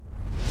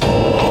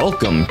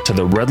Welcome to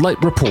the Red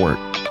Light Report,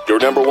 your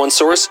number one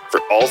source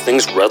for all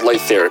things red light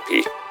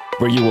therapy,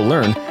 where you will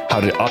learn how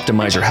to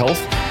optimize your health,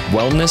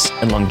 wellness,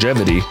 and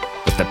longevity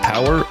with the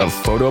power of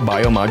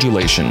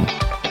photobiomodulation.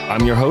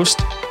 I'm your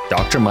host,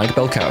 Dr. Mike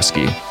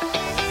Belkowski.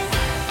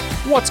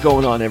 What's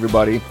going on,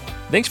 everybody?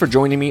 Thanks for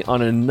joining me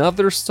on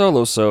another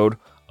solo-sode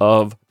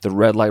of the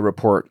Red Light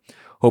Report.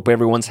 Hope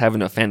everyone's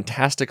having a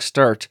fantastic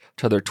start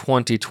to their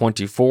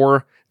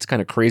 2024. It's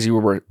kind of crazy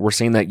we're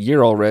seeing that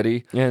year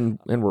already, and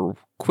we're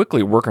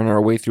quickly working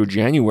our way through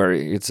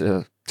January.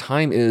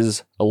 Time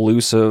is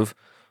elusive,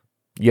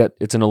 yet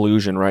it's an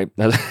illusion, right?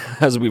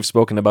 As we've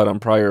spoken about on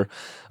prior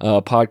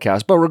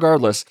podcasts. But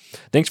regardless,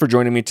 thanks for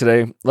joining me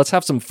today. Let's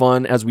have some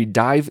fun as we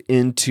dive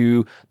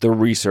into the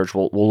research.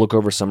 We'll look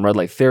over some red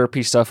light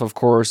therapy stuff, of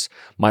course,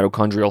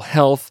 mitochondrial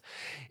health,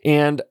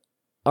 and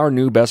our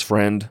new best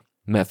friend,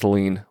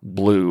 methylene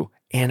blue,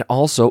 and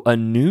also a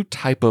new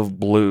type of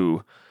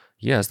blue.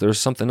 Yes, there's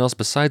something else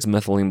besides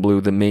methylene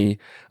blue that may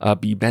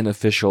be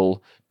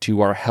beneficial to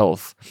our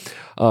health.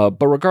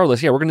 But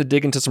regardless, we're going to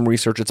dig into some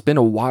research. It's been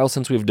a while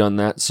since we've done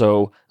that,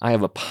 so I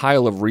have a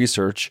pile of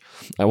research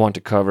I want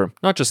to cover,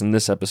 not just in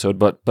this episode,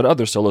 but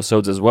other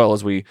solo-sodes as well,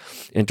 as we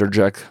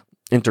interject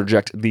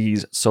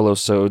these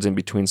solo-sodes in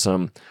between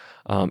some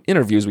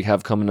interviews we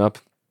have coming up.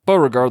 But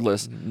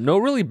regardless, no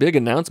really big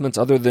announcements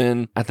other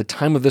than at the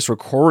time of this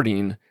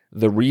recording,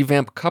 the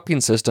revamped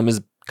cupping system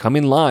is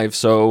coming live.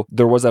 So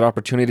there was that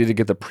opportunity to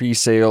get the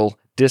pre-sale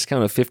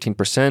discount of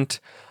 15%,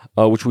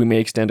 which we may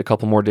extend a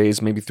couple more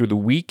days, maybe through the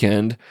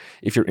weekend,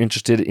 if you're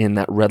interested in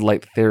that red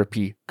light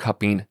therapy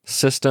cupping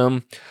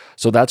system.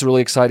 So that's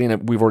really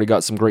exciting. We've already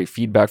got some great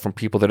feedback from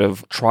people that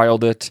have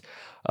trialed it,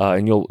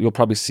 and you'll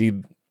probably see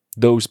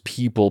those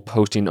people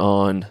posting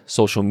on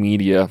social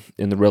media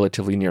in the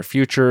relatively near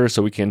future.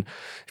 So we can,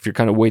 if you're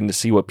kind of waiting to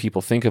see what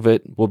people think of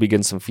it, we'll be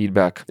getting some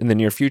feedback in the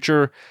near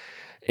future.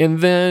 And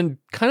then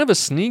kind of a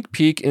sneak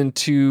peek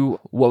into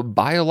what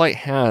BioLite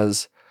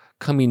has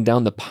coming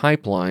down the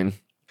pipeline.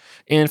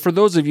 And for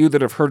those of you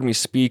that have heard me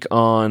speak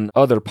on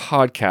other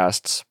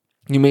podcasts,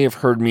 you may have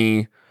heard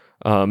me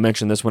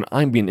mention this when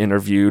I'm being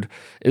interviewed,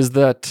 is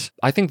that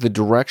I think the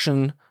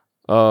direction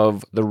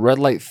of the red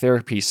light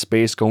therapy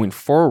space going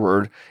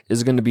forward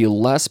is going to be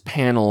less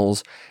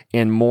panels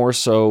and more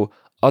so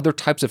other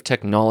types of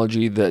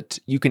technology that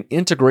you can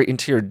integrate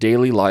into your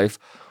daily life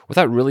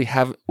without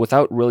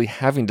really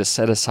having to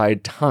set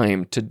aside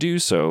time to do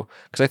so.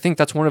 Because I think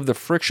that's one of the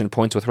friction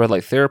points with red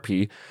light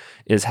therapy,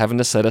 is having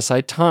to set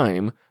aside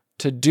time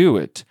to do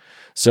it.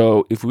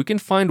 So if we can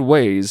find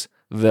ways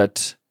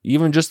that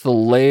even just the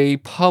lay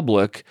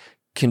public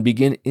can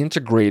begin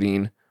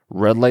integrating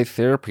red light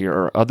therapy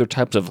or other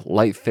types of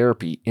light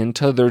therapy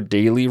into their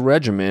daily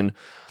regimen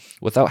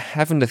without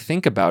having to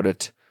think about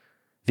it,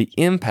 the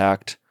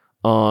impact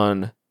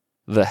on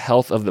the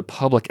health of the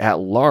public at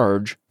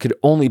large could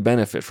only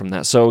benefit from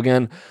that. So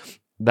again,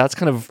 that's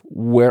kind of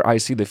where I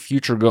see the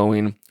future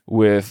going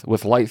with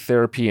light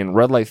therapy and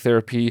red light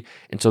therapy.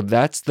 And so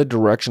that's the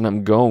direction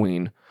I'm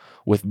going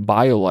with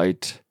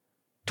BioLite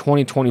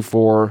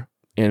 2024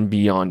 and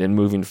beyond and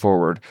moving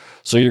forward.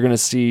 So you're going to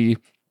see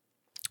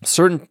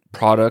certain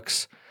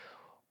products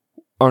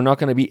are not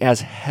going to be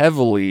as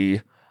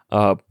heavily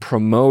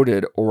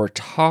promoted or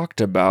talked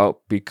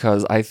about,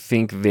 because I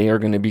think they are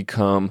going to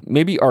become,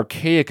 maybe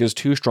archaic is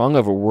too strong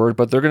of a word,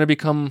 but they're going to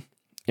become,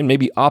 and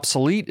maybe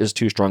obsolete is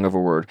too strong of a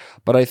word,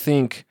 but I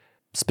think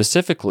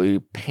specifically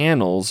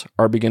panels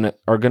are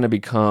going to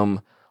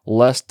become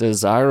less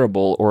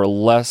desirable or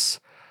less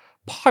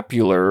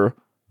popular,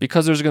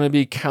 because there's going to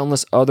be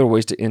countless other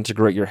ways to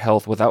integrate your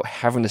health without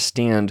having to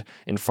stand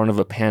in front of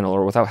a panel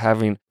or without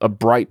having a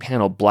bright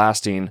panel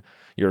blasting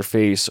your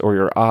face or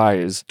your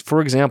eyes.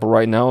 For example,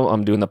 right now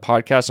I'm doing the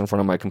podcast in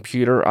front of my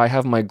computer. I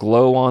have my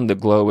glow on. The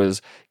glow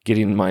is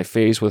getting my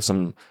face with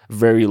some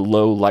very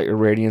low light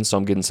irradiance, so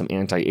I'm getting some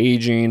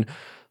anti-aging.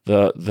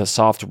 The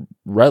soft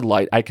red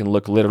light, I can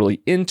look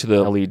literally into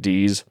the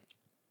LEDs,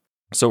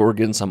 so we're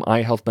getting some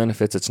eye health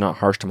benefits. It's not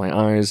harsh to my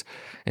eyes,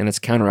 and it's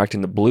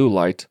counteracting the blue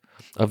light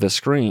of the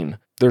screen.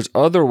 There's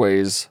other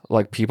ways,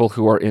 like people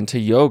who are into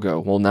yoga.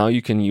 Well, now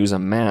you can use a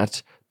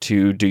mat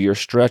to do your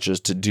stretches,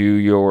 to do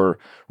your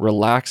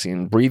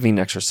relaxing breathing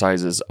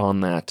exercises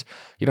on that.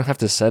 You don't have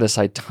to set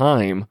aside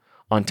time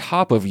on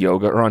top of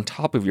yoga or on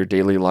top of your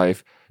daily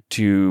life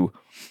to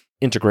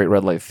integrate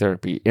red light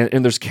therapy.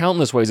 And there's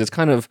countless ways. It's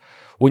kind of,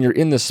 when you're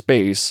in this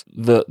space,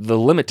 the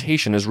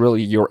limitation is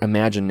really your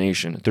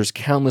imagination. There's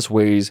countless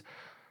ways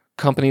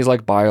companies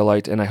like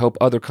BioLite, and I hope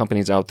other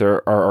companies out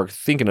there are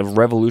thinking of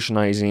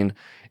revolutionizing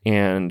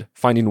and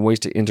finding ways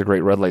to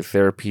integrate red light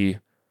therapy,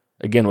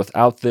 again,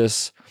 without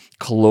this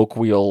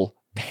colloquial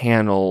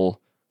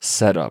panel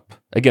setup.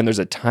 Again, there's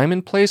a time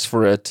and place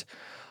for it,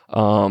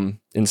 and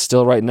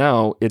still right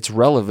now it's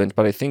relevant,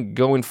 but I think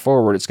going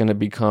forward it's going to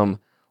become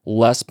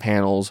less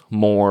panels,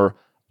 more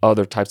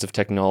other types of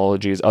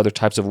technologies, other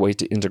types of ways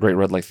to integrate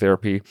red light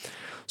therapy.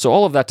 So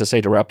all of that to say,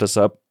 to wrap this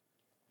up,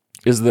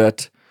 is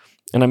that,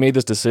 and I made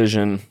this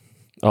decision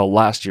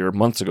last year,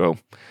 months ago,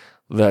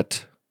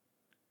 that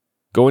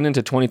going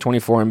into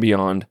 2024 and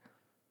beyond,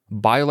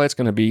 BioLite's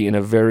going to be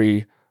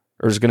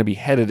is going to be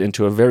headed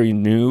into a very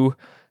new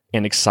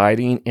and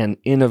exciting and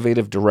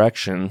innovative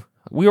direction.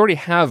 We already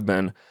have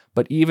been,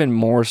 but even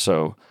more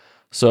so.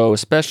 So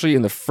especially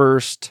in the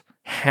first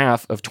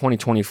half of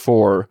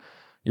 2024,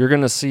 you're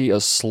going to see a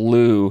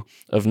slew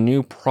of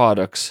new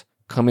products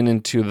coming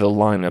into the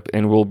lineup,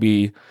 and we'll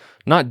be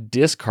not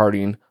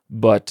discarding,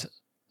 but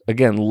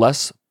again,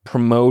 less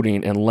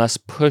promoting and less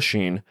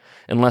pushing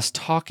and less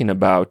talking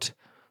about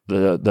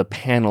the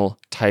panel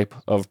type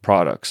of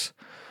products.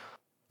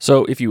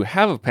 So if you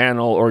have a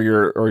panel or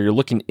you're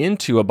looking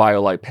into a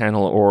BioLite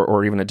panel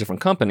or even a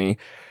different company,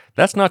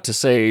 that's not to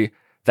say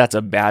that's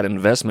a bad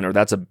investment or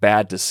that's a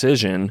bad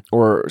decision,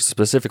 or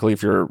specifically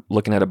if you're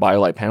looking at a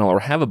BioLite panel or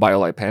have a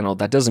BioLite panel,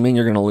 that doesn't mean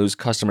you're going to lose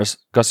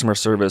customer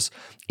service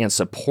and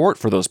support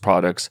for those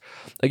products.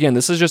 Again,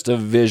 this is just a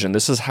vision.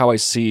 This is how I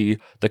see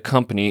the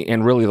company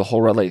and really the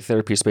whole red light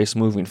therapy space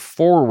moving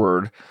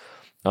forward.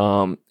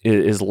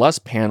 Is less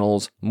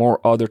panels,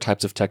 more other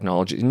types of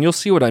technology. And you'll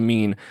see what I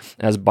mean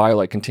as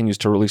BioLite continues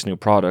to release new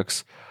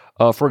products.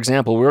 For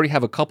example, we already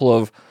have a couple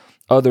of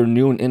other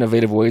new and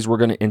innovative ways we're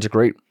going to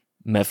integrate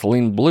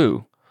methylene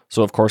blue.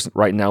 So of course,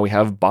 right now we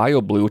have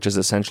BioBlue, which is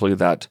essentially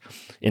that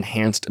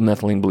enhanced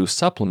methylene blue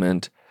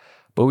supplement.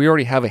 But we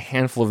already have a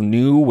handful of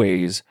new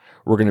ways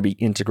we're going to be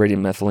integrating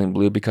methylene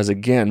blue because,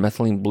 again,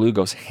 methylene blue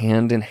goes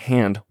hand in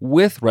hand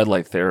with red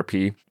light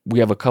therapy. We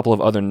have a couple of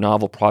other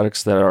novel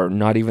products that are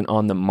not even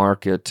on the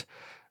market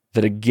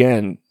that,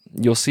 again,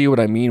 you'll see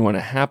what I mean when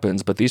it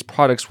happens, but these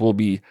products will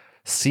be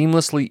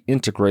seamlessly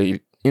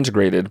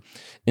integrated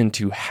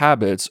into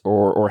habits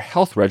or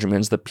health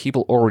regimens that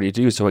people already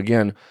do. So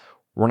again,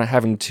 we're not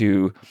having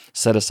to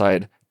set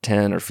aside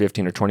 10 or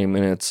 15 or 20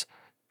 minutes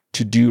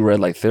to do red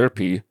light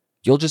therapy.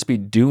 You'll just be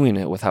doing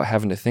it without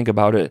having to think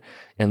about it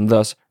and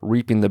thus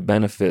reaping the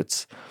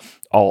benefits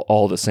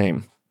all the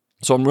same.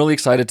 So I'm really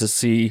excited to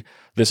see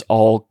this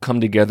all come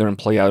together and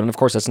play out. And of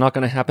course, it's not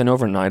going to happen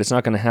overnight. It's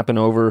not going to happen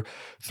over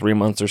 3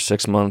 months or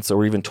 6 months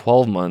or even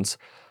 12 months.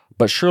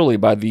 But surely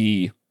by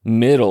the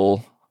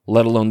middle,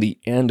 let alone the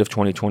end of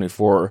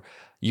 2024,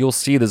 you'll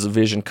see this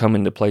vision come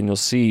into play and you'll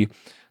see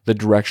the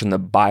direction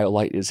that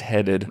BioLite is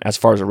headed as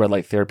far as a red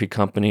light therapy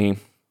company.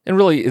 And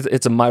really,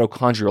 it's a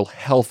mitochondrial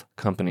health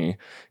company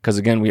because,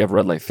 again, we have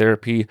red light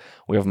therapy,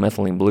 we have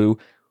methylene blue.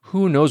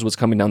 Who knows what's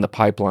coming down the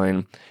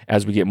pipeline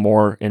as we get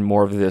more and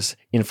more of this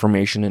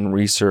information and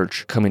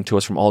research coming to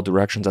us from all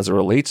directions as it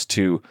relates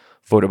to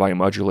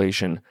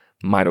photobiomodulation,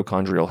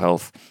 mitochondrial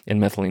health,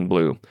 and methylene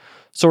blue.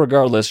 So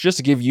regardless, just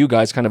to give you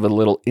guys kind of a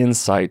little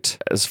insight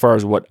as far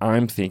as what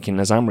I'm thinking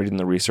as I'm reading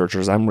the research, or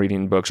as I'm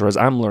reading books, or as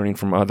I'm learning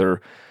from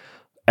other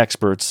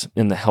experts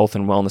in the health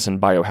and wellness and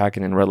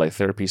biohacking and red light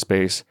therapy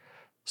space.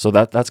 So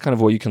that's kind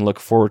of what you can look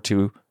forward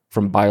to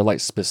from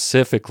BioLite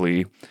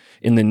specifically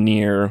in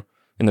the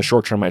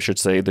short term, I should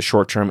say, the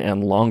short term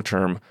and long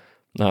term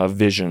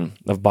vision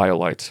of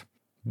BioLite.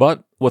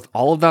 But with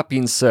all of that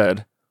being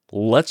said,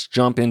 let's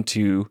jump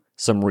into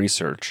some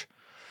research.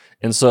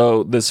 And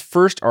so this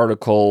first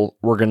article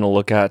we're going to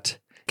look at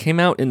came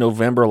out in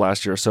November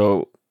last year.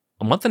 So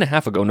a month and a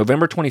half ago,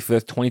 November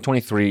 25th,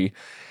 2023.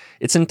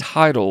 It's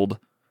entitled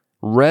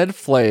Red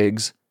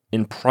Flags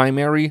in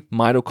Primary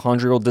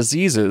Mitochondrial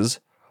Diseases.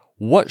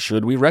 What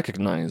should we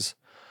recognize?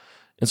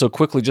 And so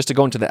quickly, just to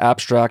go into the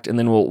abstract, and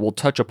then we'll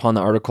touch upon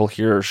the article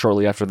here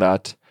shortly after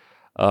that.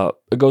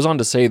 It goes on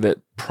to say that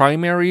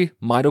primary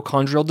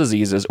mitochondrial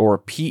diseases, or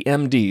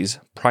PMDs,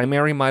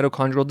 primary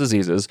mitochondrial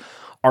diseases,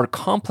 are a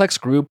complex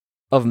group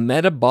of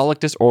metabolic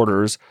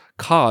disorders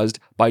caused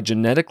by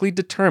genetically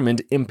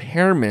determined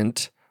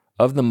impairment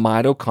of the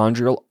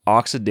mitochondrial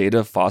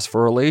oxidative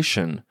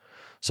phosphorylation.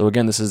 So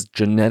again, this is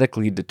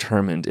genetically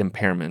determined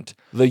impairment.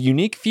 The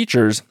unique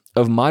features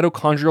of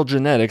mitochondrial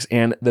genetics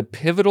and the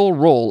pivotal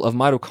role of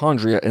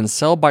mitochondria in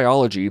cell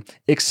biology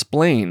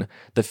explain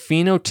the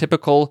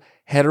phenotypical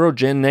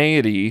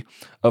heterogeneity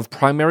of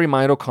primary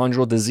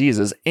mitochondrial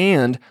diseases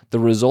and the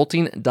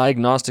resulting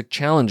diagnostic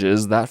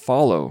challenges that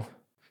follow.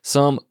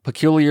 Some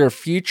peculiar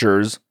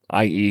features,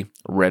 i.e.,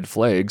 red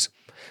flags,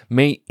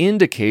 may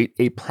indicate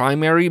a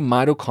primary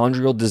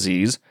mitochondrial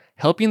disease,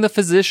 helping the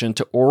physician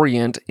to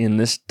orient in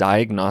this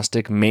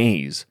diagnostic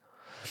maze.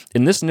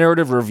 In this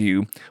narrative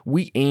review,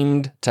 we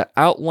aimed to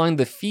outline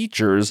the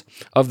features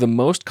of the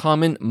most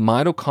common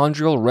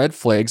mitochondrial red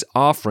flags,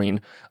 offering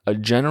a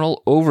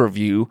general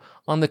overview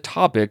on the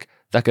topic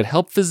that could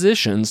help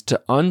physicians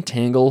to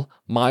untangle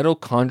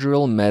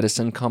mitochondrial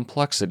medicine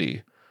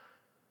complexity.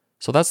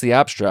 So that's the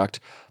abstract.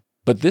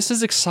 But this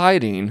is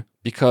exciting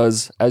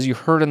because, as you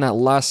heard in that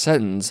last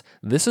sentence,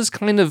 this is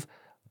kind of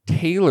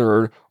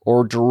tailored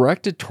or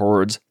directed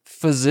towards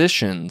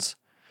physicians.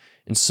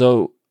 And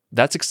so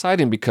that's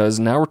exciting because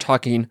now we're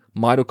talking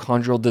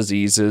mitochondrial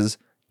diseases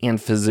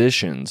and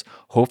physicians,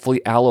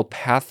 hopefully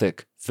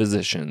allopathic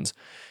physicians.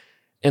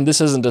 And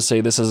this isn't to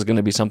say this is going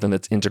to be something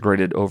that's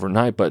integrated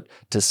overnight, but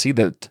to see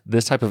that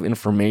this type of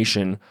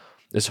information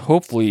is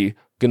hopefully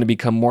going to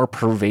become more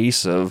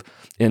pervasive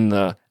in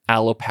the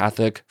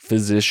allopathic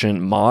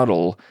physician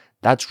model,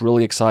 that's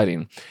really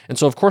exciting. And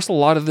so, of course, a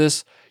lot of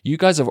this you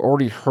guys have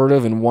already heard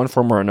of in one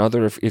form or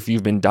another if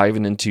you've been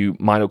diving into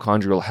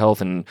mitochondrial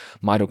health and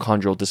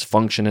mitochondrial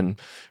dysfunction and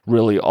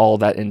really all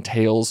that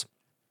entails.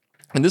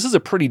 And this is a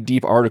pretty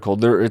deep article.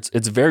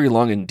 It's very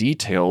long and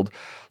detailed,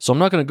 so I'm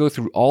not going to go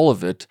through all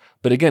of it.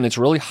 But again, it's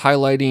really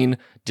highlighting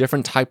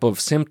different type of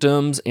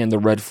symptoms and the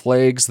red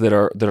flags that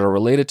are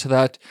related to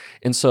that.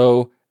 And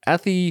so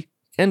at the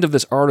end of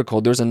this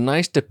article, there's a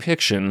nice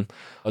depiction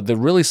that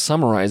really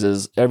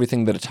summarizes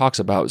everything that it talks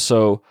about.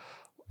 So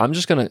I'm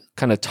just going to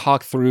kind of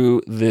talk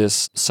through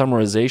this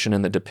summarization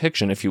and the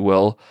depiction, if you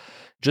will,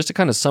 just to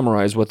kind of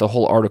summarize what the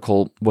whole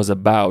article was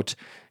about.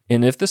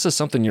 And if this is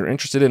something you're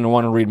interested in and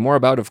want to read more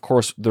about, of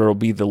course, there will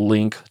be the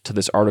link to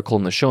this article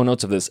in the show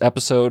notes of this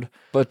episode.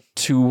 But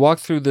to walk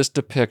through this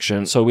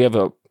depiction, so we have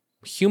a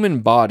human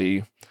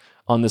body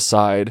on the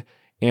side,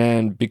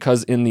 and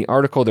because in the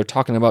article they're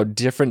talking about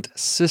different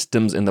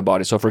systems in the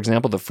body. So for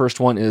example, the first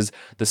one is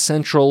the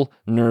central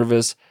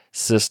nervous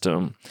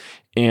system.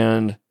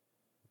 And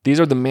these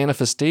are the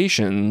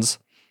manifestations,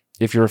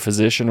 if you're a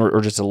physician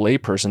or just a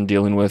layperson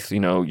dealing with,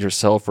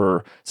 yourself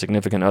or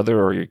significant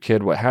other or your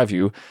kid, what have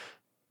you.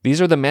 These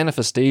are the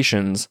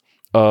manifestations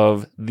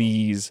of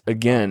these,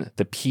 again,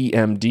 the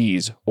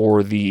PMDs,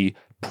 or the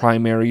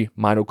primary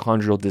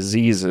mitochondrial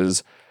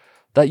diseases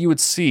that you would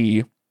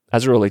see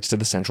as it relates to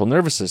the central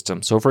nervous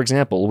system. So for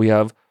example, we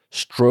have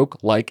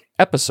stroke-like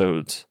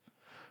episodes,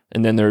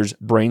 and then there's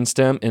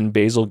brainstem and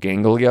basal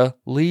ganglia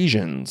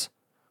lesions.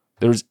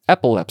 There's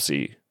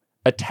epilepsy,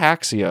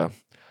 ataxia,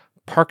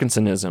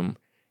 Parkinsonism,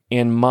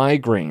 and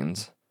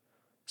migraines.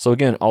 So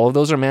again, all of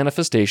those are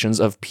manifestations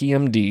of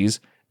PMDs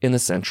in the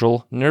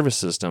central nervous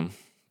system.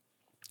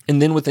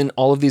 And then within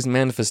all of these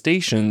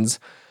manifestations,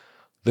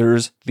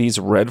 there's these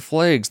red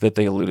flags that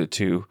they alluded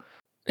to.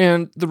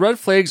 And the red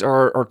flags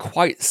are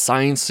quite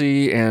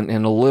sciencey and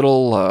a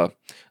little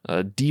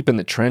deep in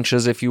the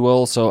trenches, if you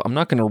will. So I'm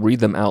not going to read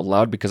them out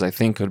loud because I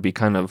think it would be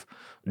kind of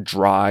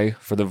dry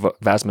for the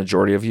vast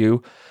majority of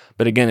you.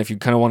 But again, if you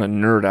kind of want to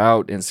nerd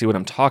out and see what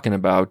I'm talking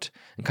about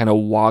and kind of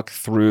walk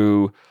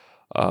through,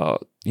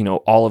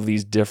 all of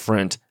these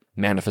different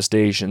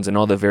manifestations and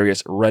all the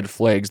various red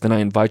flags, then I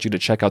invite you to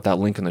check out that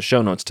link in the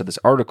show notes to this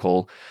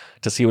article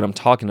to see what I'm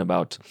talking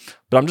about.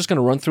 But I'm just going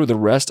to run through the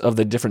rest of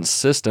the different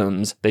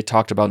systems they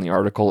talked about in the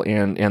article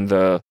and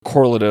the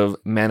correlative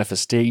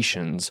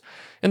manifestations.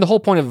 And the whole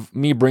point of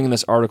me bringing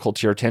this article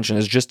to your attention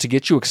is just to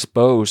get you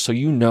exposed so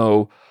you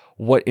know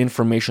what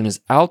information is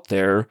out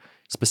there,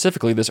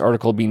 specifically this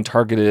article being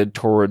targeted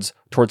towards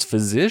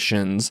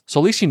physicians.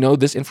 So at least you know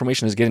this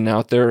information is getting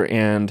out there,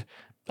 and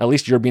at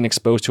least you're being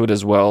exposed to it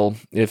as well.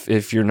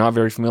 If you're not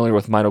very familiar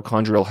with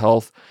mitochondrial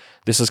health,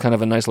 this is kind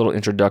of a nice little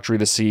introductory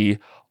to see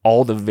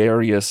all the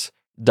various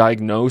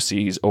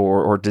diagnoses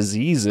or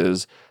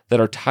diseases that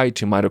are tied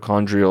to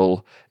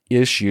mitochondrial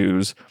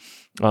issues.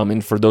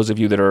 And for those of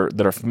you that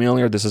are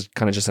familiar, this is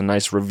kind of just a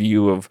nice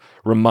review of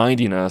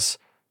reminding us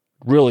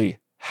really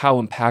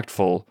how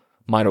impactful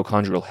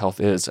mitochondrial health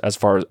is as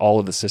far as all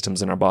of the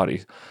systems in our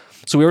body.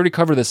 So we already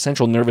covered the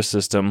central nervous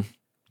system.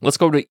 Let's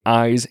go to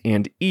eyes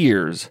and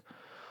ears.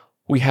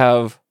 We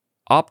have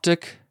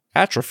optic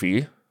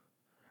atrophy,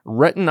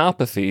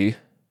 retinopathy,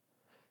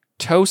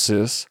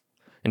 ptosis,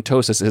 and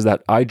ptosis is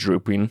that eye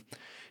drooping,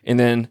 and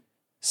then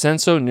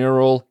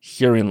sensorineural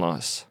hearing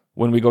loss.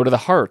 When we go to the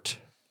heart,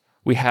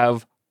 we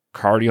have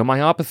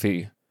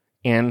cardiomyopathy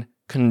and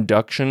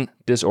conduction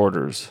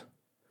disorders.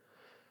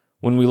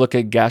 When we look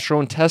at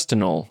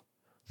gastrointestinal,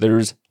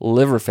 there's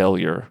liver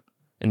failure,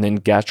 and then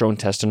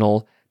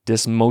gastrointestinal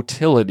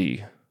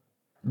dysmotility.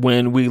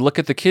 When we look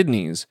at the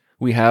kidneys,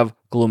 we have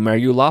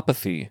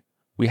glomerulopathy,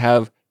 we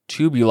have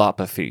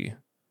tubulopathy.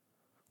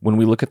 When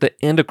we look at the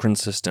endocrine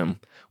system,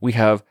 we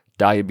have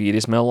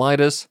diabetes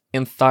mellitus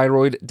and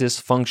thyroid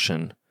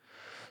dysfunction.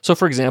 So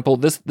for example,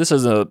 this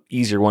is a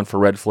easier one for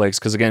red flags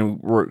because again,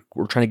 we're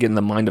trying to get in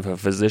the mind of a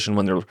physician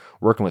when they're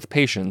working with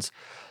patients.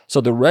 So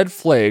the red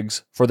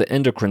flags for the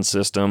endocrine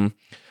system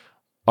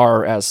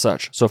are as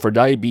such. So for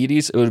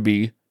diabetes, it would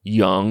be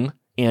young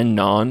and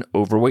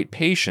non-overweight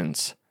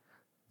patients.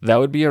 That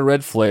would be a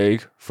red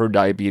flag for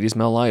diabetes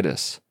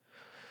mellitus.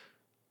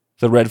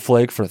 The red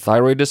flag for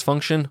thyroid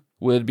dysfunction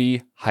would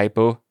be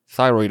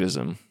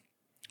hypothyroidism.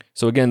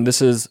 So again,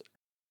 this is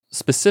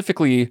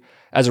specifically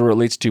as it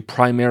relates to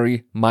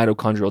primary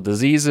mitochondrial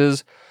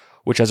diseases,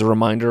 which as a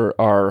reminder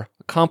are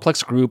a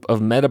complex group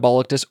of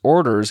metabolic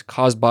disorders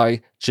caused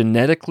by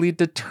genetically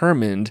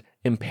determined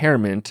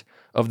impairment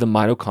of the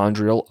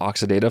mitochondrial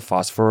oxidative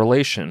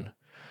phosphorylation.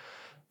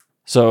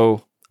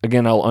 So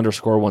again, I'll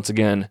underscore once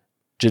again,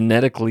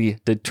 genetically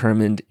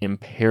determined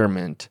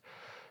impairment.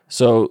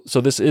 So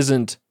this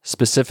isn't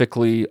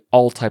specifically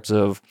all types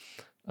of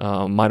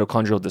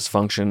mitochondrial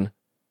dysfunction.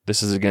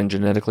 This is, again,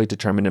 genetically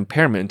determined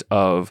impairment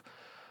of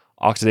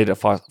oxidative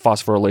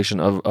phosphorylation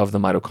of the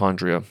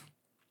mitochondria.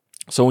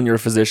 So when you're a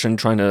physician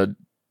trying to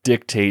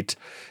dictate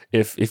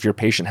if your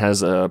patient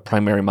has a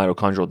primary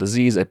mitochondrial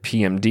disease, a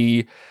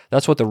PMD,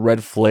 that's what the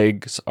red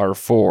flags are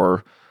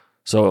for.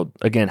 So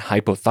again,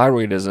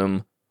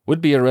 hypothyroidism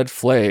would be a red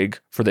flag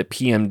for the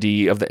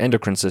PMD of the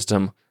endocrine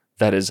system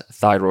that is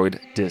thyroid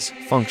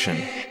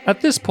dysfunction. At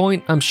this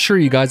point, I'm sure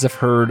you guys have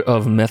heard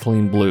of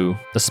Methylene Blue,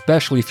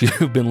 especially if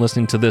you've been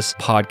listening to this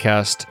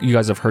podcast. You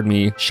guys have heard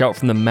me shout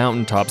from the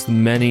mountaintops the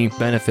many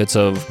benefits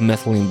of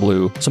Methylene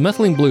Blue. So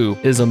Methylene Blue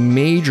is a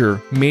major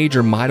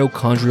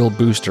mitochondrial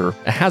booster.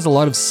 It has a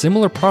lot of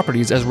similar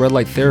properties as red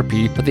light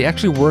therapy, but they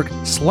actually work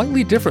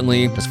slightly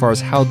differently as far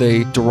as how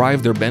they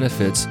derive their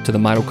benefits to the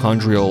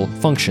mitochondrial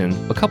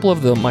function. A couple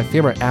of my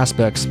favorite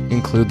aspects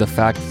include the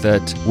fact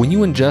that when you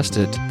ingest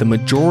it, the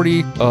majority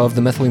of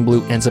the Methylene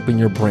Blue ends up in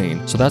your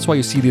brain. So that's why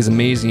you see these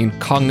amazing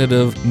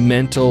cognitive,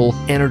 mental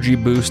energy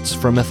boosts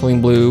from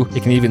Methylene Blue.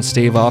 It can even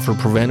stave off or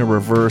prevent or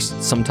reverse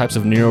some types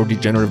of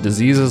neurodegenerative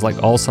diseases like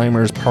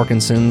Alzheimer's,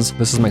 Parkinson's.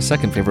 This is my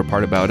second favorite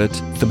part about it.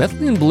 The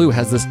Methylene Blue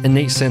has this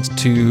innate sense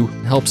to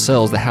help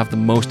cells that have the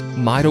most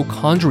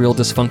mitochondrial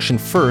dysfunction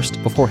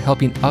first before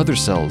helping other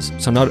cells.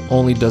 So not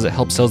only does it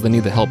help cells that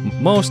need the help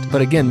most,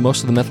 but again,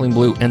 most of the Methylene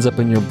Blue ends up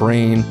in your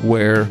brain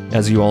where,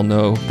 as you all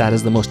know, that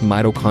is the most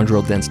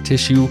mitochondrial dense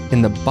tissue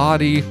in the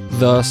body.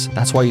 Thus,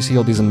 that's why you see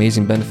all these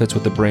amazing benefits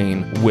with the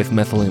brain with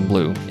Methylene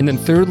Blue. And then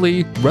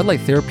thirdly, red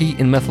light therapy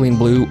and Methylene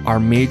Blue are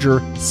major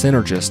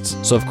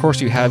synergists. So of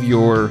course you have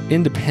your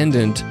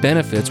independent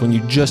benefits when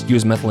you just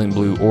use Methylene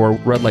Blue or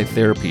red light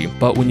therapy,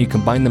 but when you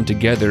combine them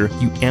together,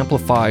 you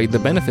amplify the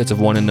benefits of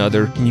one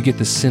another and you get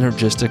the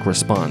synergistic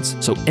response.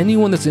 So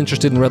anyone that's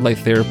interested in red light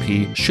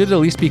therapy should at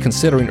least be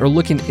considering or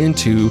looking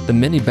into the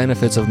many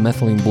benefits of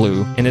Methylene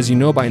Blue. And as you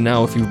know by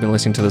now, if you've been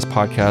listening to this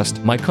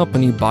podcast, my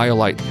company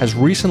BioLite has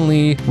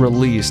recently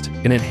released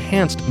an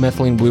enhanced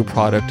Methylene Blue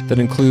product that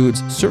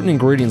includes certain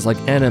ingredients like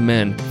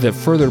NMN that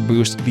further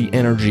boost the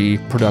energy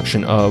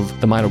production of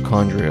the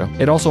mitochondria.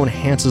 It also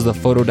enhances the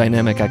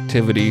photodynamic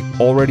activity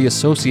already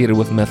associated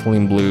with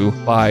Methylene Blue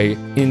by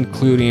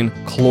including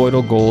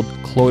colloidal gold,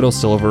 colloidal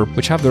silver,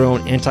 which have their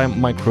own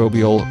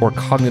antimicrobial or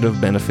cognitive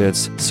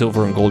benefits,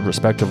 silver and gold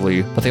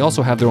respectively, but they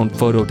also have their own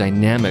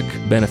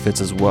photodynamic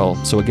benefits as well.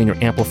 So again,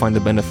 you're amplifying the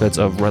benefits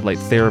of red light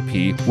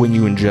therapy when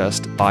you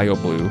ingest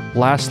BioBlue.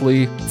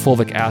 Lastly,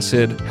 fulvic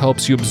acid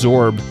helps you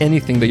absorb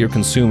anything that you're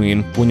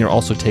consuming when you're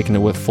also taking it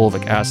with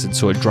fulvic acid,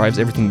 so it drives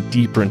everything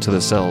deeper into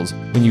the cells.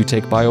 When you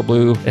take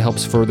BioBlue, it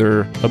helps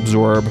further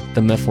absorb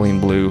the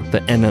Methylene Blue, the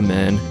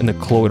NMN, and the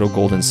colloidal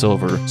gold and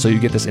silver, so you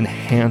get this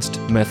enhanced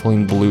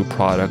Methylene Blue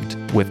product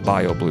with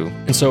BioBlue.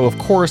 And so, of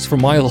course, for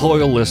my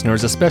loyal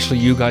listeners, especially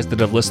you guys that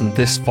have listened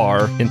this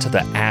far into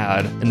the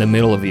ad in the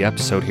middle of the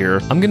episode here,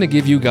 I'm going to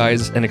give you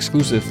guys an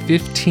exclusive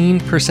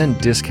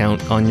 15%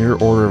 discount on your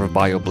order of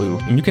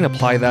BioBlue. And you can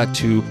apply that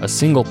to a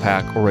single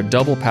pack or a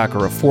double pack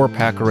or a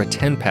 4-pack or a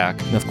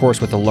 10-pack. And of course,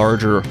 with a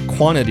larger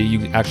quantity,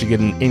 you actually get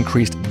an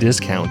increased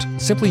discount.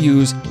 Simply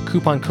use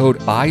coupon code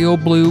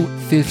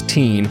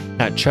BioBlue15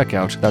 at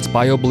checkout. That's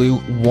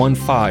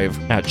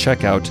BioBlue15 at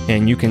checkout,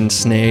 and you can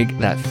snag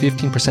that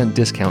 15%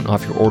 discount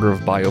off your order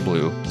of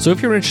BioBlue. So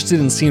if you're interested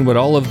in seeing what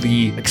all of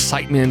the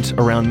excitement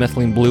around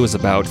Methylene Blue is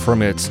about,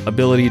 from its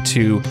ability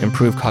to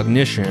improve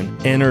cognition,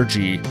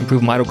 energy,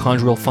 improve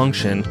mitochondrial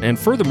function, and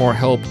furthermore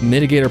help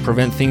mitigate or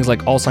prevent things like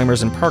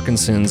Alzheimer's and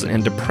Parkinson's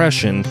and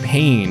depression,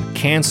 pain,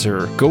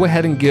 cancer, go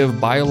ahead and give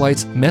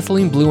BioLite's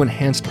Methylene Blue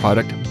enhanced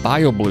product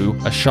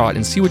BioBlue a shot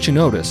and see what you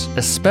notice,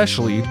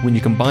 especially when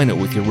you combine it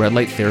with your red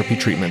light therapy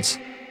treatments.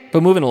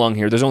 But moving along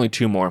here, there's only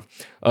two more.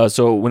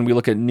 So when we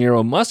look at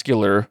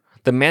neuromuscular,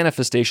 the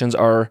manifestations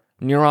are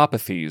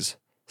neuropathies,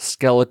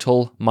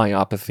 skeletal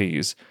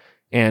myopathies,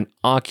 and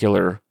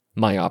ocular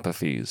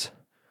myopathies.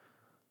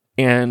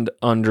 And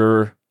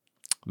under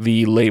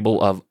the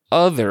label of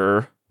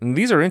other, and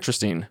these are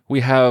interesting,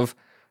 we have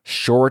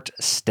short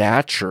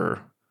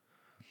stature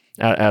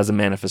as a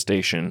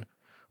manifestation.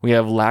 We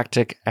have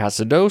lactic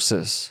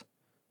acidosis.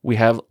 We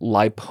have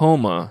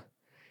lipoma.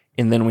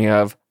 And then we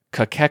have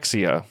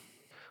cachexia,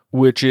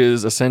 which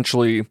is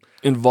essentially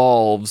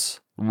involves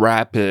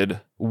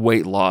rapid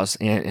weight loss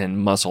and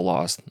muscle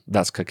loss.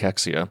 That's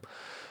cachexia.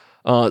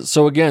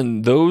 So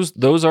again,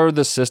 those are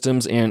the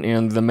systems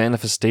and the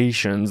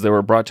manifestations that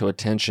were brought to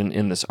attention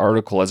in this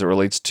article as it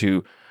relates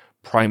to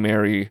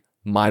primary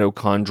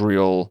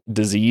mitochondrial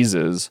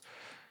diseases.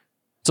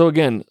 So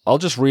again, I'll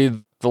just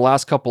read the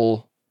last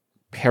couple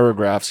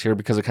paragraphs here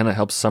because it kind of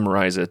helps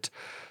summarize it.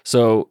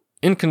 So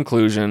in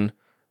conclusion,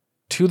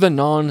 to the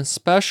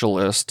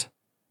non-specialist,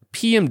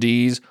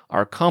 PMDs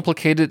are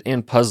complicated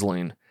and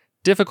puzzling,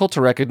 difficult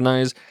to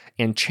recognize,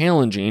 and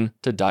challenging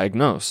to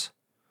diagnose.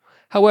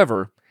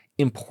 However,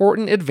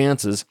 important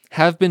advances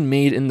have been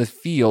made in the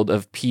field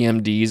of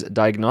PMDs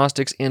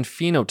diagnostics and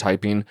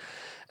phenotyping,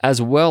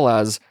 as well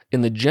as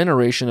in the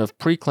generation of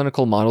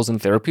preclinical models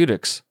and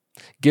therapeutics.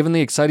 Given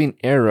the exciting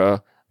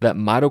era that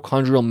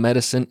mitochondrial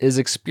medicine is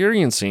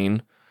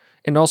experiencing,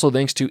 and also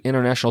thanks to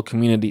international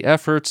community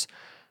efforts,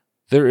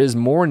 there is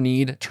more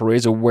need to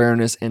raise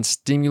awareness and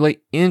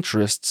stimulate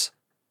interest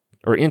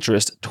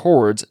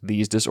towards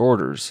these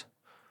disorders.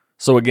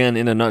 So again,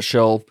 in a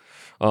nutshell,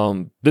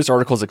 this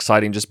article is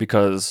exciting just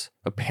because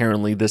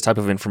apparently this type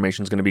of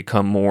information is going to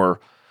become more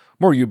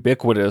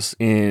ubiquitous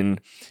in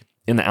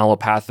the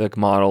allopathic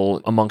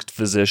model amongst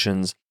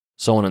physicians,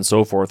 so on and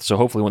so forth. So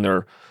hopefully when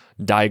they're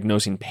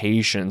diagnosing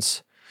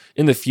patients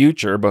in the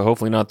future, but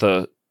hopefully not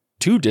the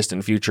too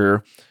distant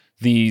future,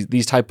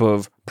 these type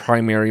of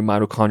primary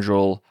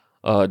mitochondrial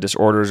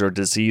disorders or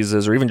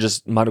diseases, or even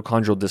just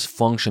mitochondrial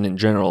dysfunction in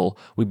general,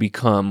 would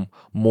become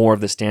more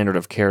of the standard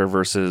of care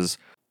versus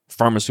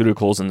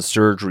pharmaceuticals and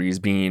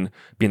surgeries being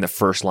the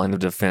first line of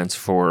defense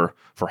for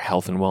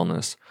health and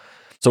wellness.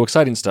 So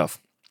exciting stuff.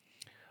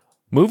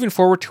 Moving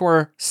forward to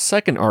our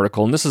second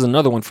article, and this is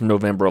another one from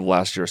November of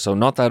last year, so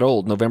not that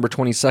old, November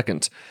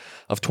 22nd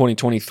of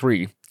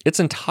 2023. It's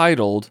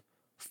entitled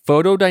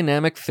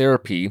Photodynamic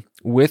Therapy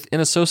with an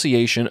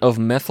Association of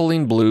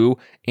Methylene Blue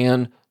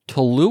and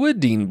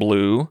Toluidine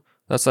Blue.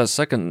 That's that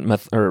second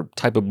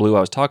type of blue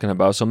I was talking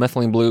about. So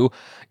methylene blue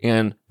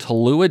and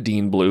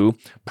toluidine blue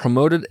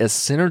promoted a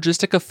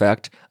synergistic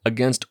effect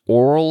against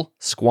oral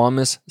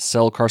squamous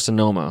cell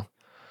carcinoma.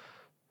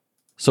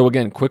 So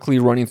again, quickly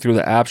running through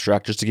the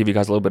abstract just to give you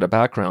guys a little bit of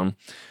background.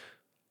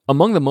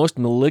 Among the most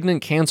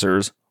malignant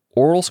cancers,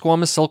 oral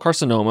squamous cell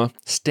carcinoma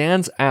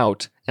stands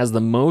out as the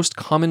most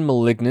common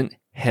malignant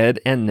head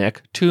and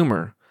neck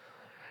tumor.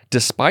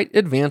 Despite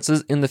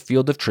advances in the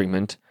field of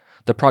treatment,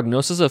 the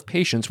prognosis of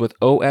patients with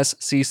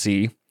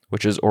OSCC,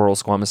 which is oral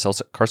squamous cell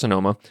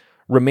carcinoma,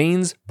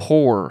 remains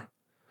poor.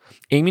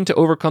 Aiming to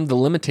overcome the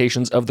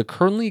limitations of the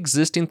currently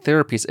existing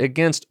therapies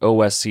against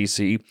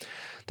OSCC,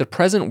 the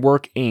present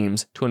work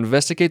aims to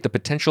investigate the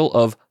potential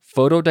of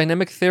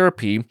photodynamic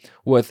therapy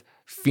with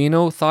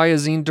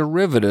phenothiazine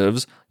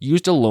derivatives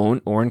used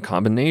alone or in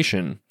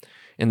combination.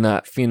 And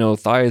that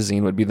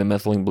phenothiazine would be the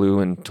methylene blue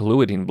and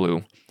toluidine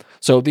blue.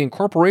 So the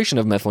incorporation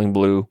of methylene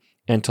blue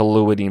and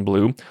toluidine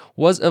blue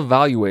was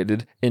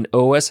evaluated in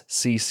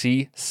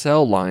OSCC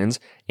cell lines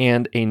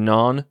and a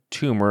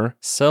non-tumor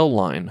cell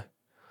line.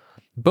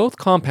 Both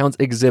compounds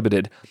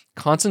exhibited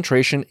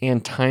concentration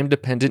and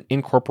time-dependent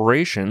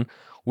incorporation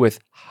with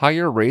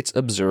higher rates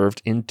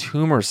observed in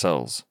tumor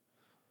cells.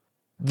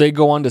 They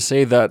go on to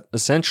say that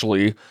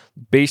essentially,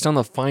 based on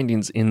the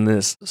findings in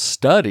this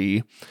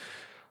study,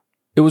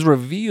 it was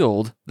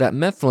revealed that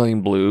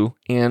methylene blue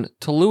and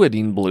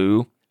toluidine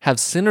blue have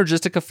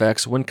synergistic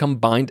effects when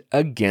combined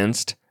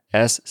against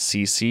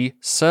SCC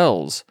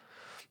cells.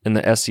 And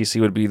the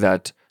SCC would be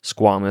that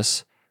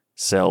squamous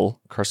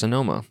cell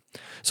carcinoma.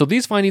 So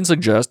these findings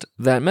suggest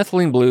that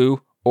methylene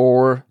blue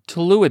or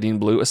toluidine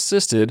blue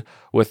assisted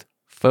with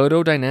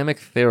photodynamic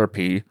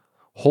therapy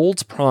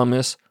holds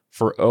promise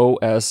for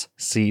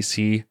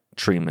OSCC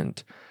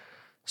treatment.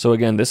 So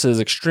again, this is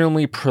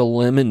extremely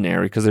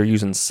preliminary because they're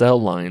using cell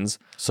lines.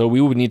 So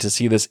we would need to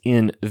see this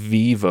in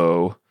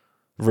vivo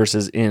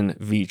versus in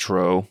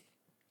vitro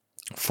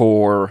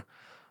for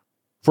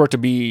it to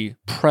be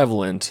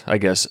prevalent, I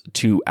guess,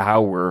 to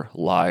our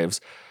lives.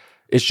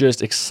 It's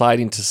just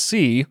exciting to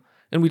see.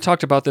 And we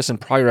talked about this in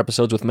prior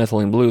episodes with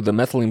methylene blue. The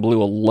methylene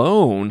blue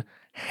alone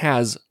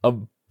has a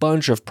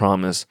bunch of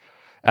promise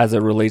as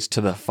it relates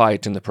to the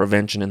fight and the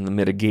prevention and the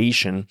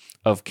mitigation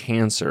of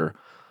cancer.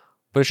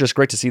 But it's just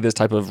great to see this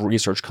type of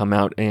research come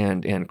out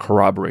and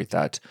corroborate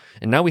that.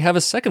 And now we have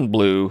a second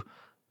blue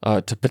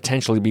to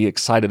potentially be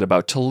excited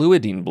about,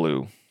 toluidine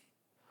blue.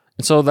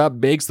 And so that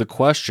begs the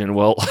question,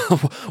 well,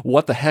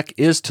 what the heck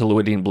is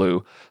toluidine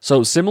blue?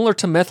 So similar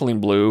to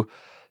methylene blue,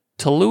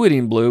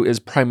 toluidine blue is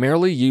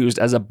primarily used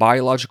as a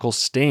biological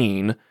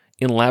stain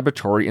in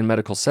laboratory and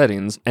medical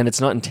settings, and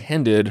it's not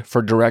intended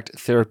for direct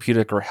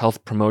therapeutic or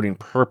health-promoting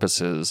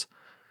purposes.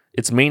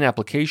 Its main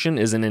application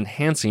is in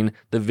enhancing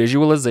the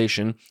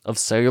visualization of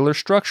cellular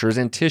structures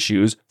and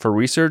tissues for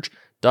research,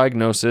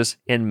 diagnosis,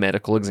 and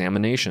medical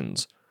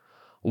examinations.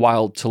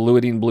 While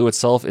toluidine blue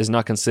itself is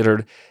not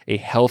considered a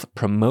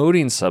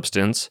health-promoting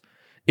substance,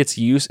 its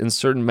use in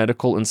certain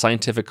medical and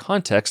scientific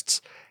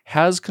contexts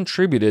has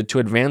contributed to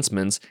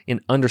advancements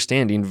in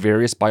understanding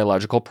various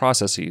biological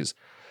processes.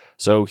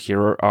 So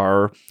here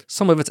are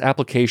some of its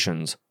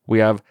applications. We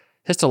have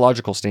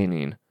histological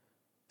staining,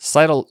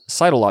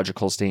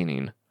 cytological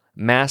staining,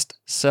 mast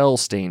cell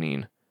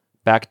staining,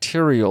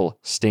 bacterial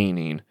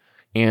staining,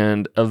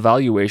 and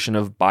evaluation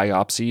of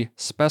biopsy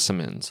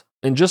specimens.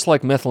 And just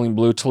like methylene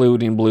blue,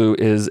 toluidine blue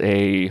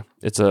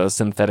it's a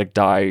synthetic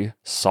dye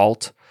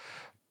salt,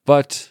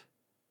 but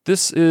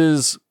this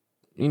is,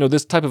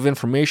 this type of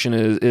information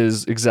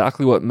is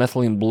exactly what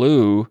methylene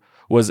blue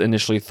was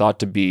initially thought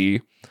to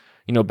be.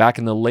 Back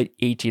in the late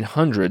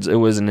 1800s, it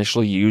was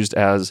initially used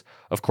as,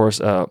 of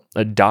course, a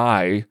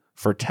dye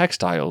for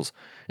textiles.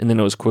 And then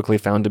it was quickly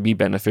found to be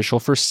beneficial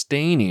for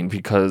staining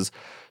because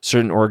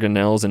certain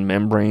organelles and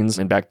membranes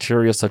and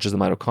bacteria, such as the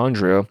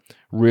mitochondria,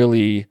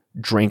 really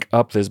drank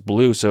up this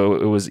blue. So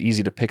it was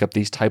easy to pick up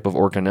these type of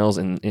organelles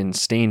in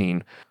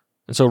staining.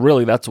 And so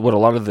really, that's what a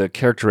lot of the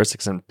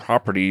characteristics and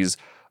properties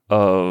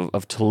of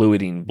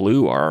toluidine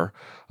blue are.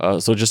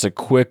 So just a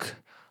quick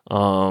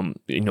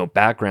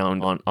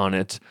background on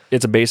it.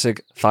 It's a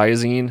basic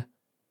thiazine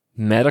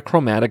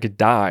metachromatic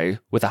dye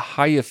with a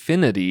high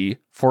affinity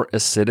for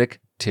acidic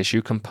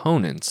tissue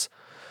components,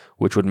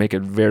 which would make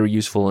it very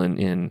useful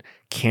in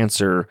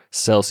cancer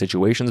cell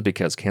situations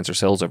because cancer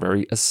cells are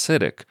very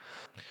acidic.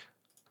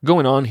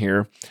 Going on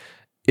here,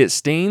 It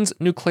stains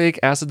nucleic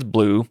acids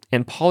blue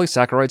and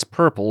polysaccharides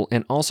purple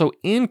and also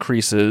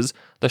increases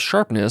the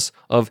sharpness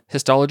of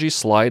histology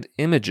slide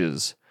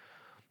images.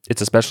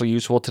 It's especially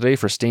useful today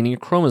for staining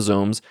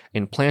chromosomes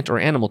in plant or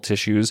animal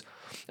tissues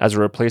as a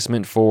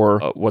replacement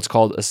for what's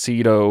called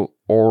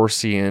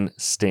acetoorcein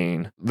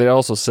stain. It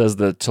also says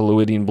that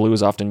toluidine blue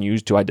is often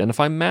used to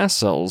identify mast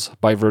cells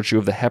by virtue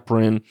of the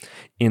heparin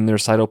in their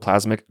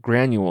cytoplasmic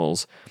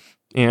granules,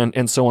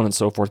 and so on and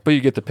so forth. But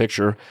you get the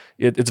picture.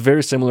 It's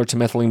very similar to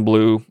methylene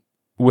blue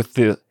with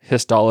the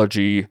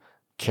histology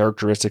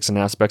characteristics and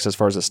aspects as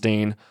far as a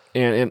stain.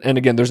 And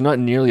again, there's not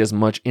nearly as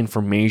much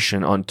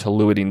information on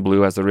toluidine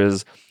blue as there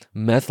is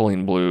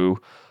methylene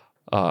blue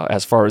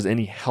as far as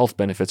any health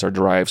benefits are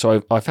derived.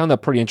 So I found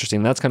that pretty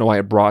interesting. That's kind of why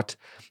I brought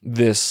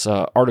this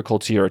article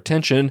to your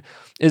attention,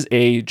 is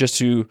just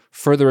to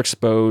further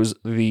expose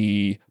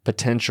the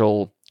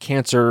potential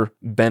cancer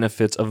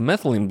benefits of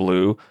methylene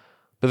blue,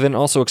 but then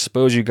also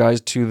expose you guys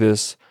to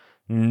this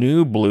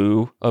new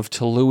blue of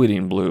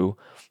toluidine blue.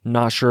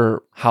 Not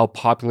sure how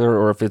popular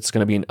or if it's going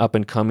to be an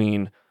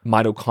up-and-coming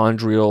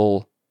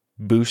mitochondrial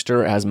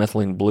booster as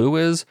methylene blue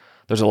is.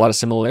 There's a lot of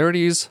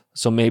similarities,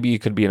 so maybe it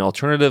could be an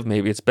alternative.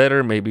 Maybe it's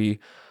better. Maybe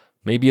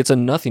it's a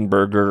nothing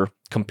burger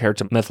compared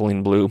to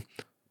methylene blue.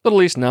 But at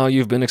least now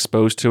you've been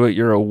exposed to it.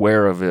 You're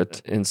aware of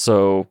it. And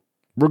so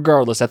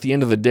regardless, at the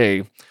end of the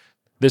day,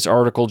 this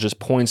article just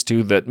points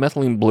to that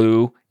methylene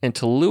blue and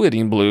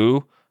toluidine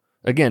blue,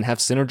 again, have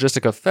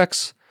synergistic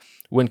effects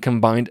when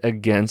combined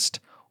against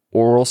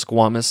oral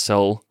squamous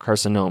cell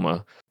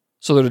carcinoma.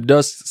 So there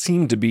does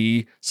seem to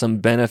be some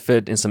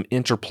benefit and some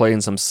interplay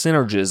and some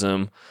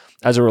synergism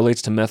as it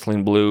relates to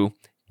methylene blue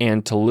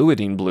and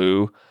toluidine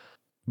blue.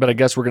 But I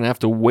guess we're going to have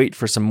to wait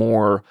for some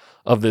more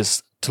of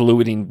this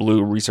toluidine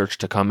blue research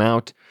to come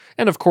out.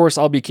 And of course,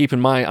 I'll be keeping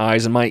my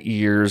eyes and my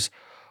ears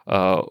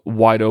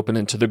wide open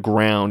and to the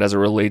ground as it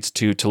relates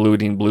to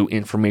toluidine blue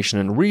information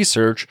and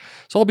research.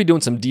 So I'll be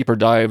doing some deeper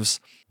dives,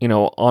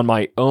 on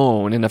my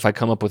own. And if I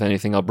come up with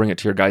anything, I'll bring it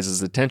to your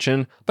guys'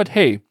 attention. But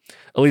hey,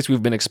 at least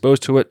we've been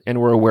exposed to it and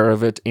we're aware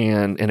of it.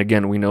 And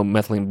again, we know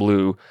methylene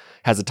blue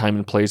has a time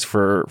and place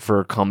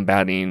for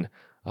combating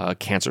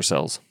cancer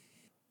cells.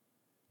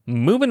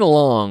 Moving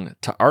along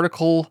to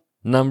article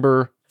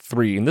number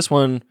 3. And this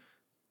one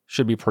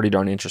should be pretty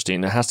darn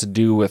interesting. It has to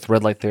do with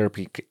red light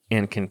therapy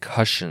and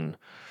concussion.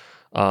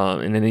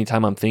 And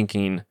anytime I'm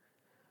thinking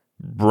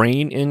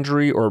brain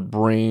injury or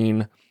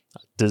brain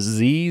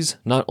disease,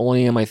 not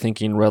only am I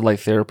thinking red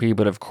light therapy,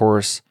 but of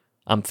course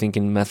I'm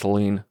thinking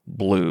methylene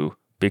blue,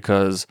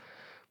 because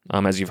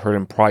as you've heard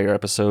in prior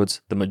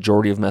episodes, the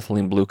majority of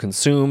methylene blue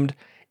consumed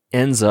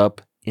ends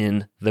up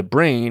in the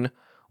brain,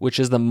 which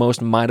is the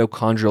most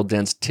mitochondrial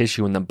dense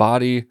tissue in the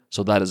body.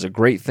 So that is a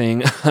great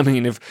thing. I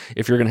mean, if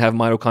you're going to have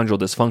mitochondrial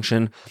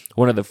dysfunction,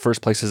 one of the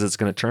first places it's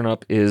going to turn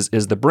up is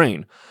the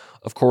brain.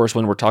 Of course,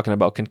 when we're talking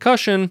about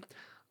concussion,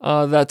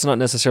 that's not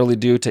necessarily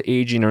due to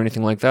aging or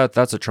anything like that.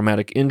 That's a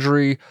traumatic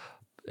injury.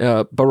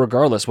 But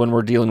regardless, when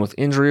we're dealing with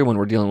injury, when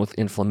we're dealing with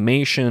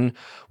inflammation,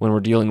 when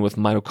we're dealing with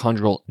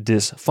mitochondrial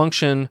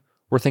dysfunction,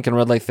 we're thinking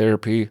red light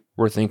therapy,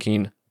 we're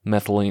thinking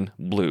methylene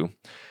blue.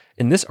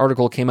 And this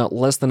article came out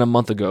less than a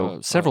month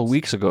ago, several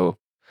weeks ago,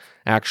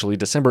 actually,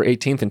 December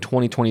 18th in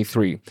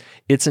 2023.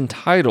 It's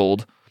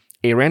entitled,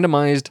 "A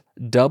Randomized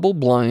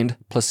Double-Blind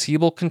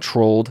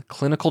Placebo-Controlled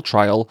Clinical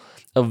Trial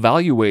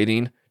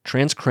Evaluating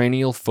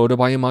Transcranial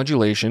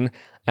Photobiomodulation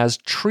as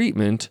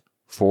Treatment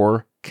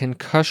for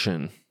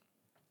Concussion."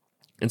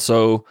 And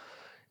so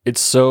it's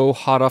so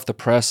hot off the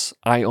press,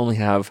 I only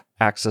have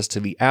access to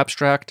the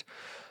abstract,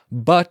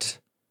 but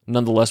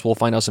nonetheless, we'll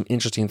find out some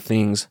interesting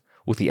things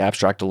with the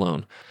abstract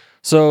alone.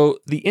 So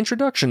the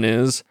introduction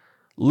is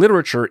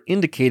literature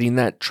indicating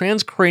that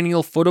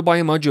transcranial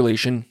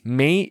photobiomodulation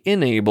may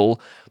enable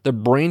the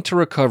brain to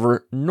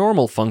recover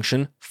normal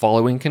function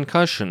following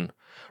concussion,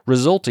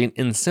 resulting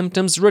in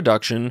symptoms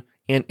reduction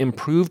and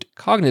improved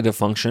cognitive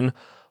function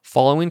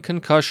following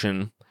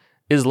concussion,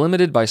 is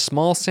limited by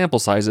small sample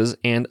sizes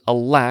and a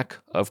lack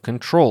of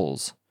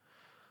controls.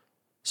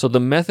 So the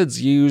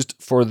methods used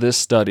for this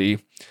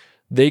study,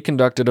 they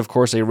conducted, of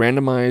course, a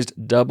randomized,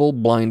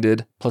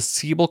 double-blinded,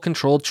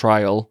 placebo-controlled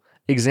trial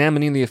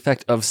examining the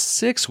effect of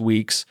 6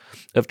 weeks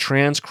of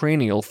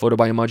transcranial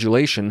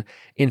photobiomodulation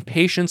in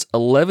patients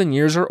 11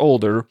 years or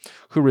older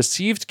who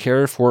received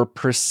care for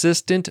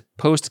persistent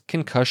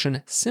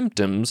post-concussion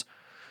symptoms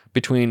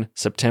between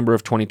September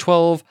of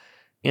 2012